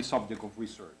definitely subject of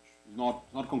research. It's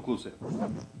not conclusive.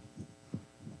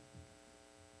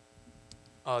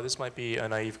 This might be a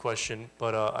naive question,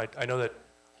 but I know that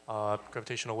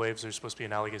gravitational waves are supposed to be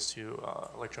analogous to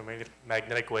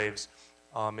electromagnetic waves.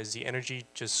 Is the energy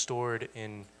just stored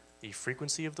in the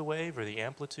frequency of the wave or the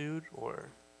amplitude or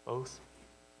both?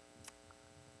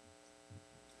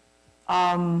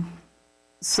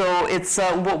 So it's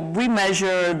we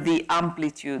measure the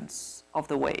amplitudes of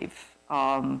the wave.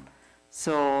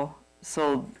 So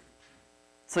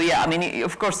yeah, I mean,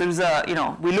 of course, there's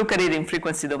we look at it in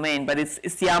frequency domain, but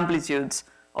it's the amplitudes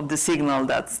of the signal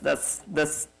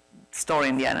that's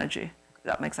storing the energy. Does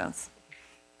that make sense?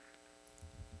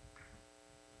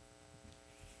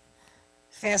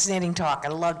 Fascinating talk. I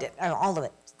loved it. All of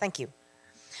it. Thank you.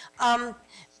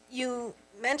 You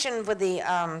mentioned with the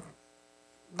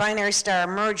binary star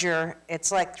merger, it's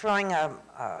like throwing a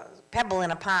pebble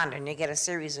in a pond and you get a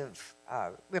series of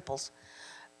ripples.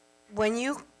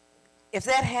 If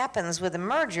that happens with a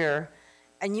merger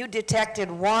and you detected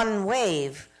one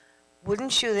wave,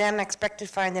 wouldn't you then expect to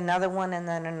find another one and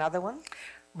then another one?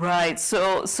 Right.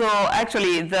 So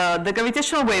actually, the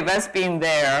gravitational wave has been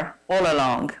there all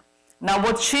along. Now,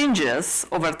 what changes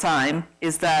over time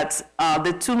is that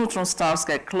the two neutron stars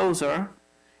get closer,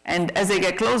 and as they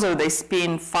get closer, they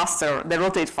spin faster, they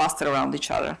rotate faster around each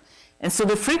other. And so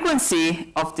the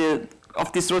frequency of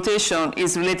this rotation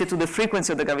is related to the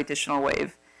frequency of the gravitational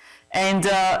wave. And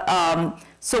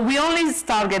so we only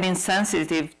start getting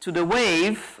sensitive to the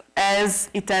wave as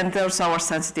it enters our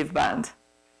sensitive band.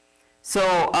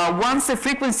 So once the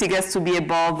frequency gets to be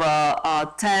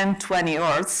above 10, 20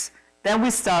 hertz, then we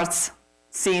start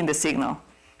seeing the signal.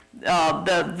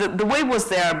 The wave was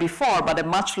there before, but a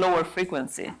much lower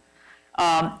frequency.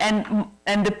 And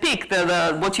the peak,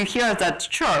 what you hear is that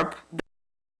chirp,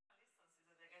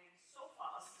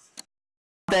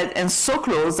 and so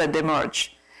close that they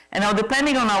merge. And now,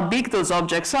 depending on how big those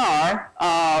objects are,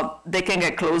 they can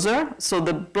get closer. So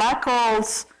the black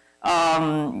holes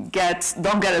don't get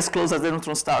as close as the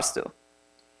neutron stars do.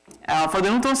 For the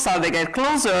neutron star, they get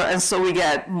closer, and so we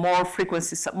get more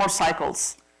frequencies, more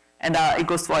cycles, and it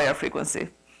goes to higher frequency.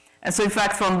 And so, in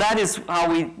fact, from that is how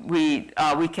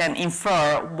we can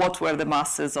infer what were the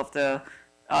masses of the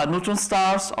neutron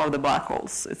stars or the black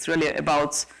holes. It's really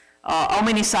about how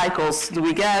many cycles do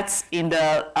we get in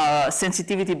the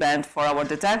sensitivity band for our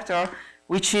detector,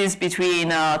 which is between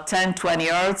 10, 20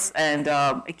 hertz and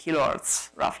a kilohertz,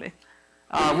 roughly,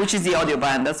 which is the audio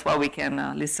band. That's why we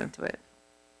can listen to it.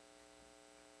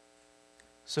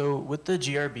 So with the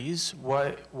GRBs,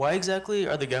 why exactly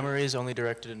are the gamma rays only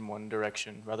directed in one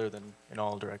direction rather than in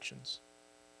all directions?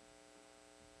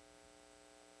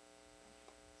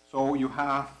 So you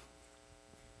have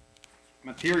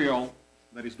material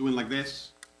that is doing like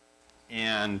this,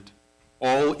 and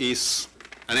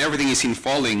everything is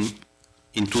infalling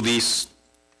into this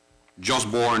just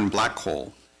born black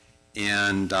hole,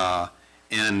 and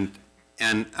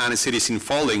as it is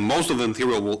infalling, most of the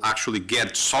material will actually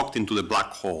get sucked into the black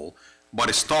hole,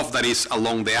 but stuff that is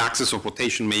along the axis of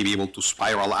rotation may be able to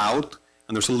spiral out,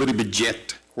 and there's a little bit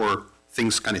jet where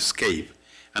things can escape.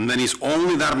 And then it's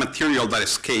only that material that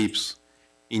escapes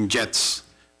in jets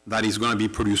that is going to be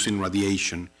producing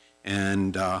radiation.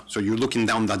 And so you're looking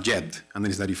down that jet, and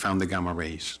then is that you found the gamma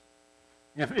rays.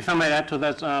 If I may add to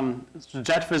that,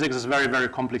 jet physics is very, very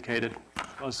complicated,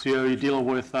 because you deal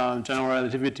with general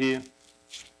relativity,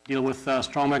 deal with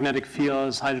strong magnetic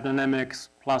fields, hydrodynamics,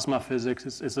 plasma physics.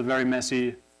 It's a very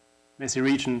messy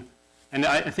region. And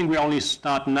I think we only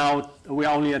start now, we're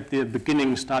only at the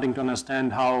beginning starting to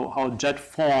understand how jet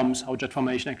forms, how jet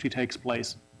formation actually takes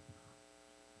place.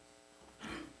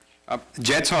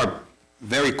 Jets are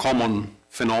very common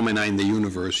phenomena in the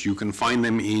universe. You can find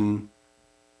them in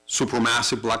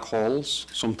supermassive black holes.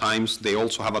 Sometimes they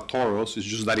also have a torus. It's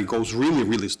just that it goes really,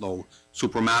 really slow.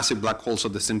 Supermassive black holes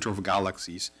at the center of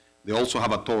galaxies. They also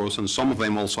have a torus, and some of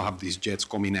them also have these jets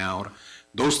coming out.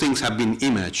 Those things have been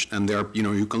imaged, and they're,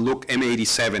 you can look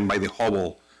M87 by the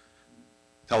Hubble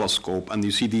telescope, and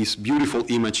you see this beautiful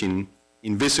image in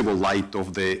invisible light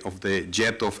of the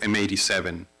jet of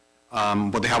M87.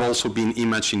 But they have also been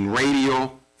imaged in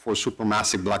radio for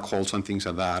supermassive black holes and things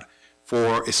like that.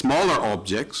 For smaller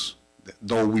objects,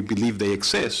 though we believe they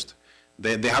exist,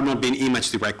 they have not been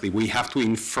imaged directly. We have to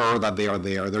infer that they are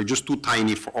there. They're just too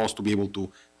tiny for us to be able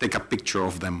to take a picture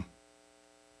of them.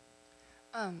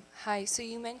 Hi, so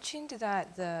you mentioned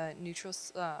that the neutral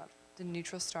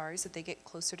stars, that they get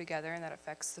closer together and that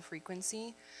affects the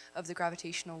frequency of the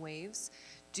gravitational waves.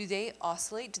 Do they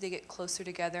oscillate? Do they get closer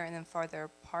together and then farther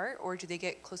apart, or do they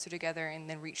get closer together and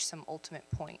then reach some ultimate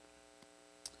point?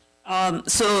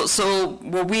 So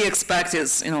what we expect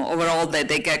is, overall that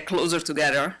they get closer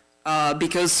together,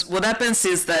 because what happens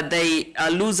is that they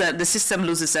the system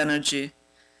loses energy.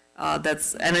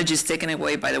 Energy is taken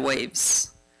away by the waves.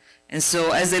 And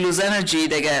so as they lose energy,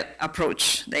 they get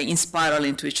approach. They inspiral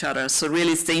into each other. So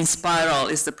really, it's the inspiral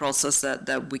is the process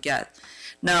that we get.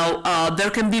 Now, there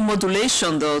can be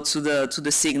modulation, though, to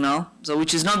the signal, so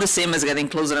which is not the same as getting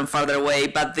closer and farther away,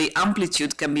 but the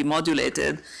amplitude can be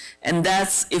modulated. And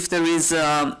that's if there is,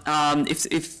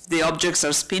 if the objects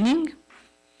are spinning.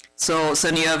 So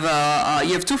you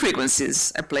have two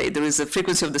frequencies at play. There is a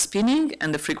frequency of the spinning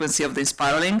and the frequency of the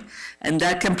spiraling, and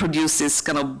that can produce this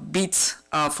kind of beat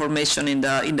formation in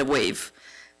the wave.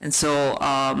 And so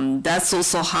that's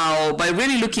also how, by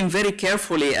really looking very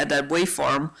carefully at that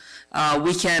waveform,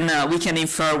 we can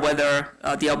infer whether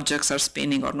the objects are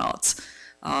spinning or not.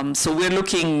 So we're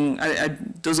looking,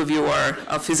 those of you who are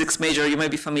a physics major, you may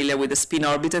be familiar with the spin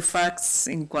orbit effects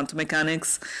in quantum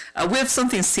mechanics. We have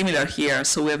something similar here.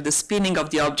 So we have the spinning of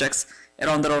the objects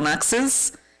around their own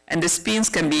axis, and the spins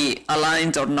can be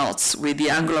aligned or not with the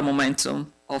angular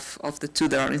momentum of the two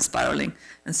that are spiraling.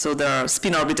 And so there are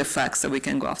spin orbit effects that we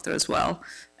can go after as well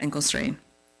and constrain.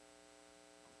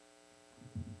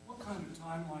 What kind of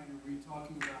timeline are we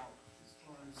talking about as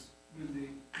far as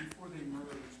before they merge?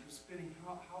 The spinning,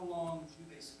 how long do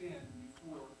they spin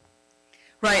before?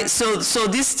 Right. So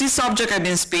this object has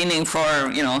been spinning for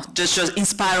just in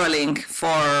spiraling for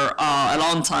a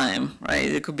long time. Right.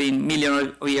 It could be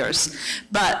millions of years.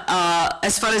 But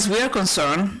as far as we are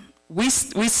concerned, we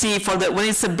see when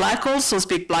it's a black hole, so to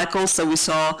speak, black holes that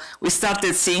we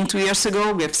started seeing 2 years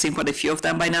ago. We have seen quite a few of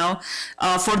them by now.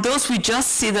 For those, we just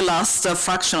see the last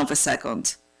fraction of a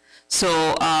second.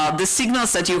 So the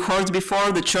signals that you heard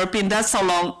before, the chirping, that's how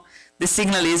long the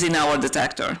signal is in our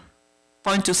detector.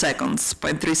 0.2 seconds,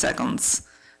 0.3 seconds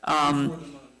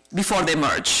before they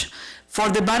merge. For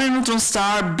the binary neutron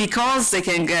star, because they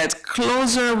can get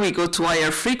closer, we go to higher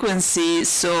frequency,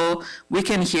 so we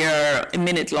can hear a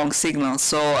minute-long signal.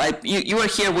 So you were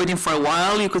here waiting for a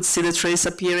while, you could see the trace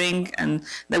appearing, and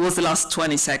that was the last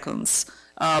 20 seconds.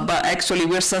 But actually,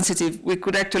 we're sensitive. We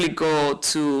could actually go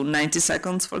to 90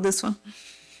 seconds for this one.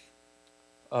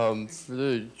 For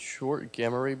the short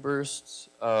gamma ray bursts,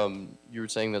 you were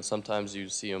saying that sometimes you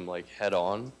see them like head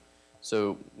on.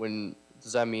 So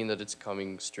does that mean that it's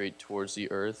coming straight towards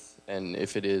the Earth? And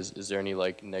if it is there any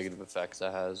like negative effects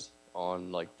that has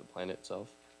on like the planet itself?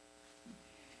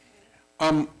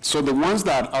 So the ones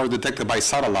that are detected by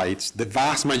satellites, the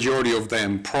vast majority of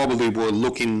them probably were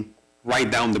looking right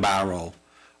down the barrel.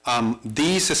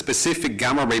 These specific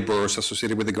gamma ray bursts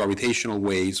associated with the gravitational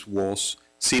waves was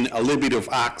seen a little bit of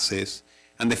axis,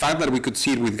 and the fact that we could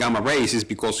see it with gamma rays is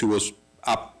because it was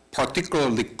a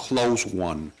particularly close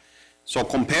one. So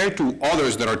compared to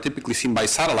others that are typically seen by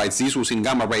satellites, this was in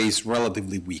gamma rays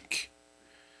relatively weak.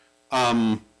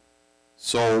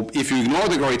 So if you ignore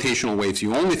the gravitational waves,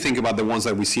 you only think about the ones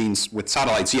that we see with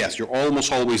satellites, yes, you're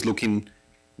almost always looking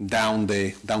down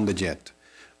the jet.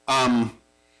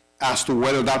 As to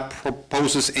whether that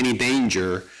poses any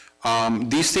danger,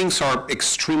 these things are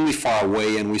extremely far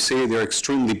away, and we say they're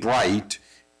extremely bright,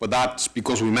 but that's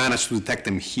because we managed to detect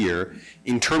them here.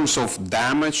 In terms of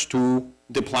damage to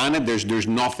the planet, there's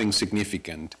nothing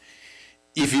significant.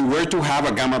 If you were to have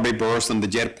a gamma ray burst and the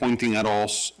jet pointing at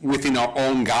us within our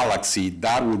own galaxy,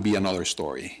 that would be another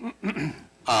story.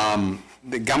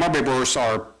 The gamma ray bursts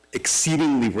are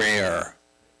exceedingly rare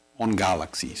on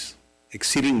galaxies,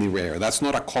 exceedingly rare. That's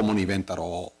not a common event at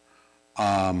all.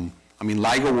 I mean,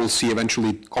 LIGO will see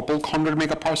eventually a couple hundred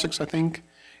megaparsecs, I think,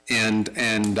 and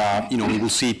you know, we will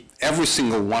see every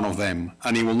single one of them,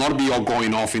 and it will not be all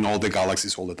going off in all the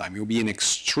galaxies all the time. It will be an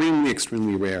extremely,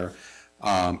 extremely rare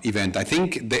event. I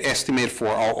think the estimate for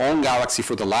our own galaxy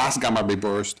for the last gamma ray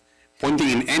burst, pointing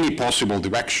in any possible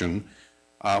direction,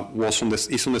 is on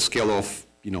the scale of,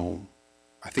 you know,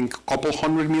 I think a couple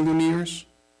 100 million years.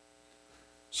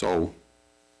 So,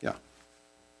 yeah.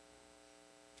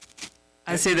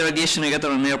 I say the radiation you get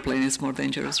on an airplane is more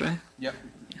dangerous, right? Yeah.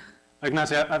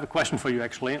 Ignacio, I have a question for you,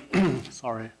 actually.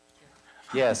 Sorry.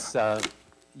 Yes,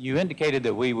 you indicated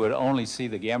that we would only see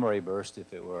the gamma ray burst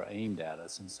if it were aimed at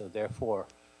us, and so therefore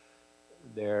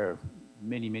there are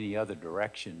many, many other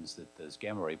directions that those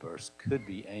gamma ray bursts could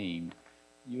be aimed.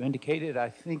 You indicated, I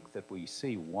think, that we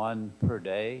see one per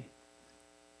day.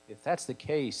 If that's the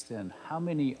case, then how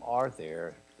many are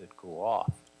there that go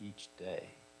off each day?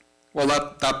 Well,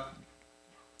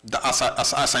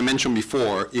 as I mentioned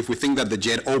before, if we think that the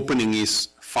jet opening is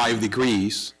 5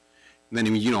 degrees, then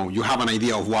you know you have an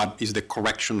idea of what is the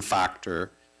correction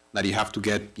factor that you have to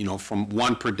get, you know, from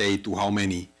 1 per day to how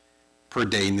many per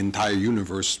day in the entire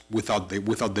universe without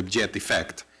the jet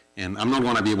effect. And I'm not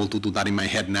going to be able to do that in my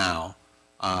head now.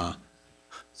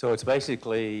 So it's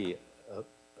basically a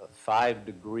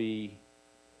 5-degree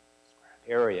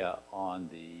area on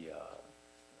the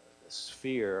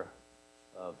sphere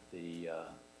of the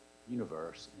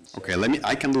universe. So okay,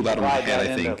 I can do that in my head,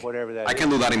 I think. I can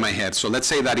do that in my head. So let's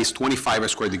say that is 25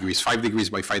 square degrees, 5 degrees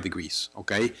by 5 degrees,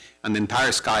 okay? And the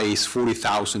entire sky is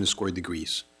 40,000 square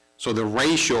degrees. So the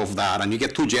ratio of that, and you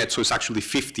get 2 jets, so it's actually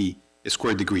 50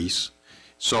 square degrees.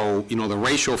 So, you know, the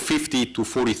ratio of 50 to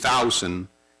 40,000,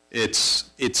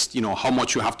 it's you know, how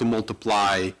much you have to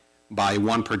multiply by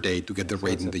 1 per day to get the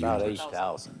rate in the universe. About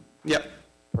 8,000 Yep.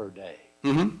 per day.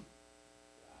 Mm-hmm.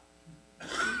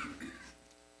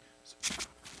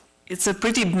 It's a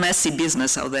pretty messy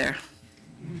business out there.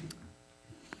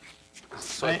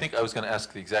 So I think I was going to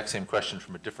ask the exact same question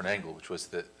from a different angle, which was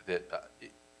that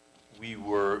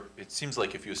it seems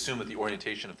like if you assume that the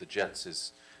orientation of the jets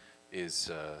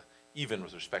is even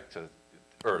with respect to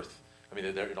Earth, I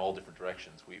mean, they're in all different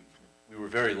directions. We were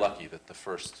very lucky that the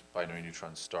first binary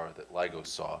neutron star that LIGO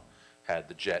saw had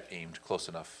the jet aimed close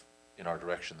enough in our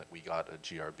direction that we got a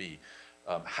GRB.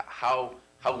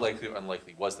 How likely or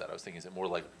unlikely was that? I was thinking, is it more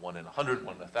like 1 in 100,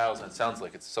 1 in 1,000? It sounds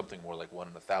like it's something more like 1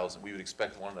 in 1,000. We would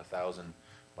expect 1 in 1,000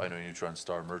 binary neutron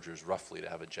star mergers roughly to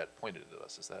have a jet pointed at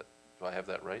us. Do I have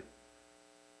that right?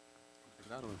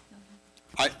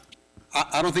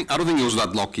 I don't think it was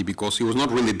that lucky because it was not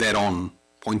really dead on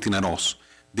pointing at us.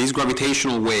 This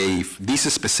gravitational wave,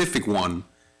 this specific one,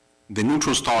 the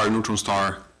neutron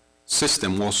star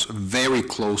system was very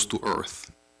close to Earth.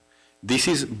 This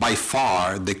is by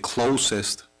far the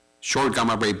closest short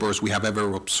gamma ray burst we have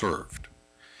ever observed.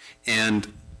 And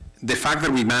the fact that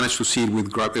we managed to see it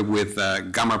with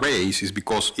gamma rays is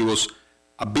because it was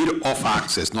a bit of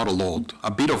access, not a lot,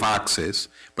 a bit of access,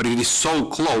 but it is so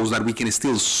close that we can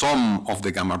steal some of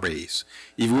the gamma rays.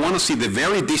 If you want to see the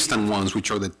very distant ones, which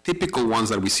are the typical ones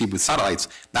that we see with satellites,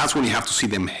 that's when you have to see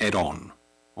them head on,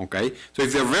 okay? So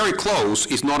if they're very close,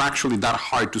 it's not actually that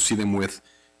hard to see them with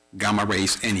gamma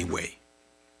rays anyway.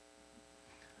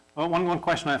 Well, one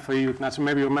question I have for you, Ignacio,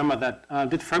 maybe you remember that.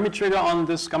 Did Fermi trigger on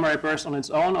this gamma ray burst on its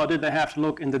own, or did they have to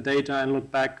look in the data and look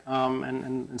back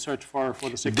and search for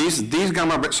the signal? These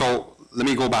gamma rays, so let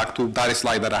me go back to that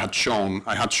slide that I had shown.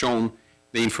 I had shown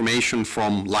the information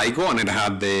from LIGO, and it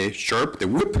had the chirp, the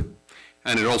whoop,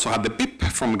 and it also had the beep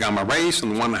from gamma rays,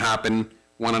 and one happened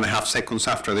 1.5 seconds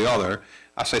after the other.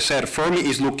 As I said, Fermi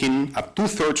is looking at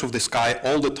 2/3 of the sky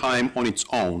all the time on its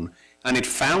own, and it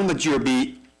found the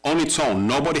GRB on its own.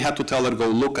 Nobody had to tell it, go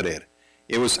look at it.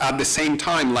 It was at the same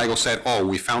time LIGO said, oh,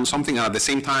 we found something, and at the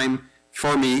same time,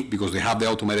 Fermi, because they have the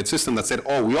automated system, that said,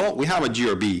 oh, we have a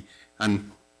GRB,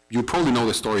 and you probably know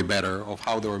the story better of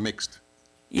how they were mixed.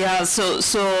 Yeah, so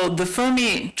the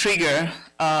Fermi trigger,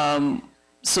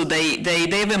 so they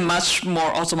have a much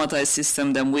more automatized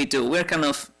system than we do. We're kind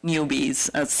of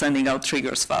newbies at sending out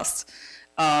triggers fast.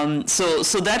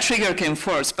 So that trigger came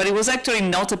first, but it was actually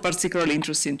not a particularly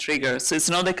interesting trigger. So it's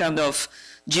not the kind of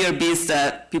GRBs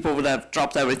that people would have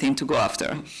dropped everything to go after.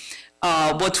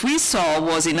 What we saw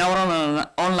was in our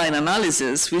online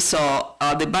analysis, we saw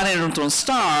the binary neutron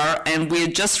star, and we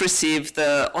had just received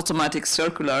the automatic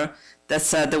circular that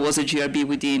said there was a GRB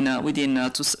within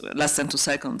less than 2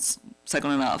 seconds,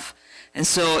 second and a half. And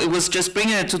so it was just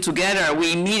bringing the two together.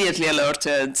 We immediately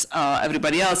alerted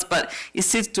everybody else, but it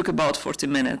still took about 40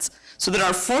 minutes. So there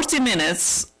are 40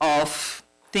 minutes of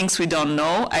things we don't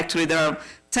know. Actually, there are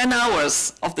 10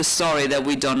 hours of the story that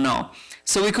we don't know.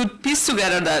 So we could piece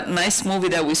together that nice movie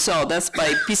that we saw. That's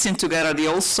by piecing together the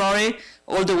whole story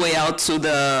all the way out to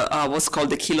the what's called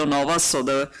the kilonovas, so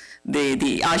the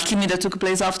alchemy that took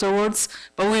place afterwards.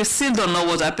 But we still don't know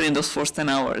what happened in those first 10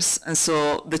 hours. And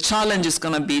so the challenge is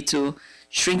going to be to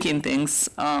shrinking things.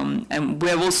 And we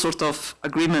have all sorts of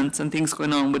agreements and things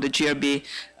going on with the GRB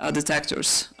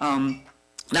detectors.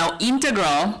 Now,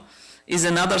 Integral is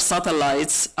another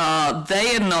satellite.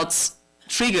 They are not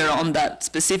trigger on that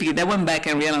specifically. They went back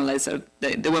and reanalyzed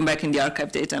it. They went back in the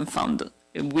archive data and found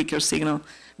a weaker signal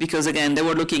because, again, they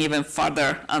were looking even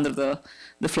farther under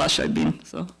the flashlight beam.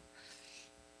 So.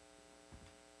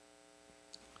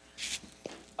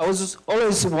 I was just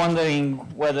always wondering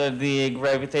whether the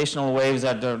gravitational waves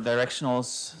are directional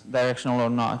or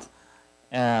not.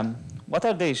 What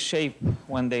are they shape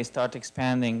when they start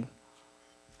expanding?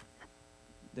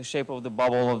 The shape of the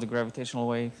bubble of the gravitational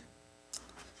wave.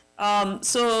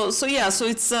 So it's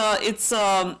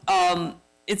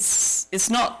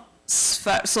not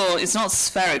it's not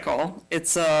spherical.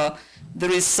 It's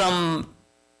there is some.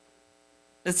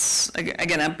 It's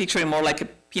again, I'm picturing more like a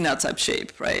peanut type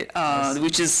shape, right? Yes.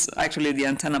 Which is actually the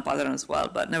antenna pattern as well,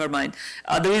 but never mind.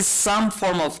 There is some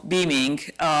form of beaming,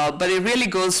 but it really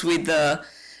goes with the,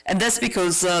 and that's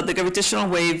because the gravitational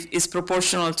wave is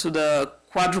proportional to the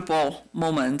quadruple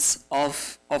moments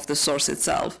of the source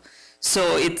itself.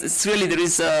 So it's really, there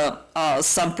is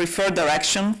some preferred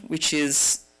direction, which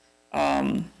is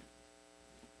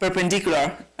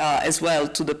perpendicular as well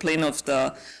to the plane of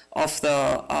the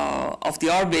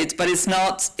orbit, but it's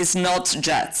not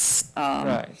jets.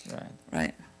 Right.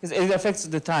 Because it affects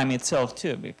the time itself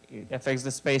too. It affects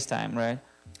the space-time, right?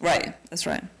 Right. That's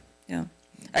right. Yeah.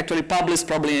 Actually, Pablo is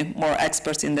probably more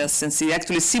expert in this since he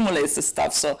actually simulates the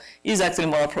stuff, so he's actually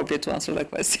more appropriate to answer that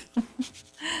question.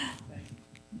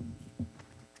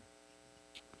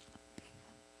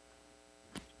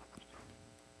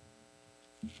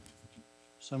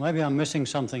 So maybe I'm missing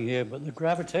something here, but the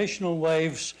gravitational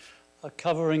waves are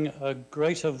covering a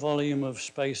greater volume of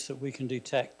space that we can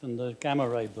detect than the gamma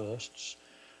ray bursts.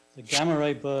 The gamma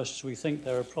ray bursts, we think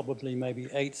there are probably maybe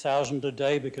 8,000 a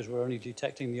day because we're only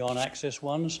detecting the on-axis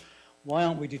ones. Why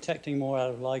aren't we detecting more out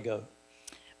of LIGO?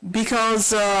 Because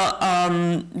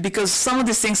some of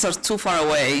these things are too far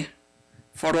away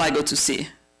for LIGO to see,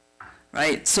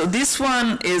 right? So this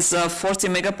one is 40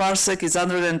 megaparsec, is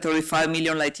 135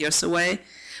 million light years away.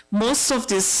 Most of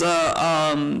these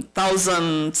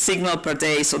 1,000 signal per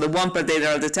day, so the one per day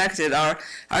that are detected, are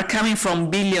coming from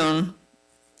billion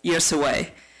years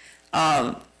away.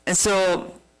 And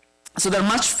so they're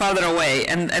much farther away.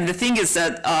 And the thing is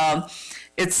that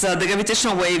the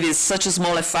gravitational wave is such a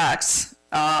small effect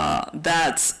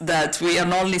that we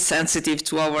are only sensitive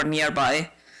to our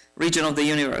nearby region of the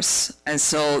universe. And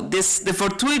so the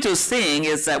fortuitous thing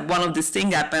is that one of these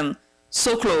things happened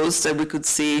so close that we could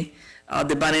see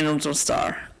the binary neutron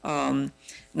star.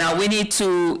 Now we need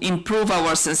to improve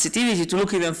our sensitivity to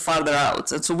look even farther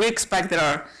out. And so we expect there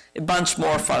are a bunch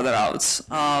more farther out,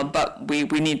 but we're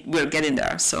getting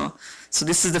there. So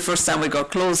this is the first time we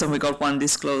got close, and we got one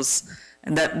this close.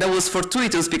 And that was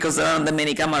fortuitous because there aren't that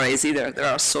many gamma rays either. They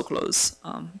are so close.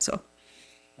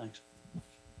 Thanks.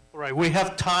 All right, we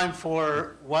have time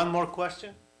for one more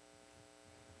question.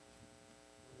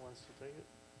 Who wants to take it?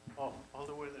 Oh, all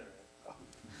the way there.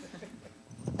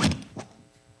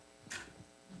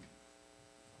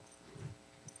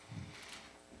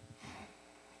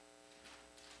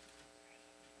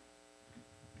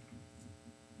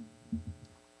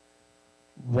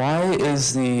 Why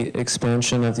is the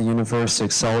expansion of the universe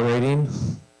accelerating?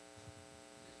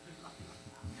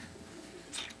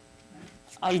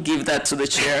 I'll give that to the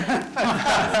chair.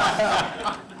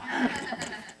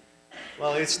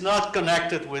 Well, it's not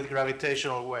connected with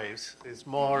gravitational waves. It's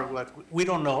more what we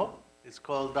don't know. It's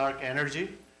called dark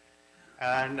energy.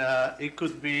 And it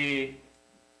could be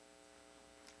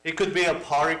a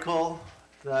particle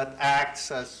that acts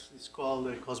as, it's called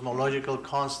a cosmological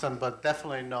constant, but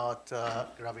definitely not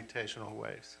gravitational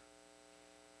waves.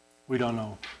 We don't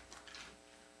know.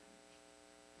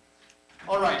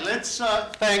 All right, let's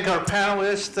thank our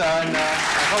panelists, and I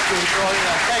hope you enjoyed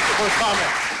it. Thank you for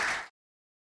coming.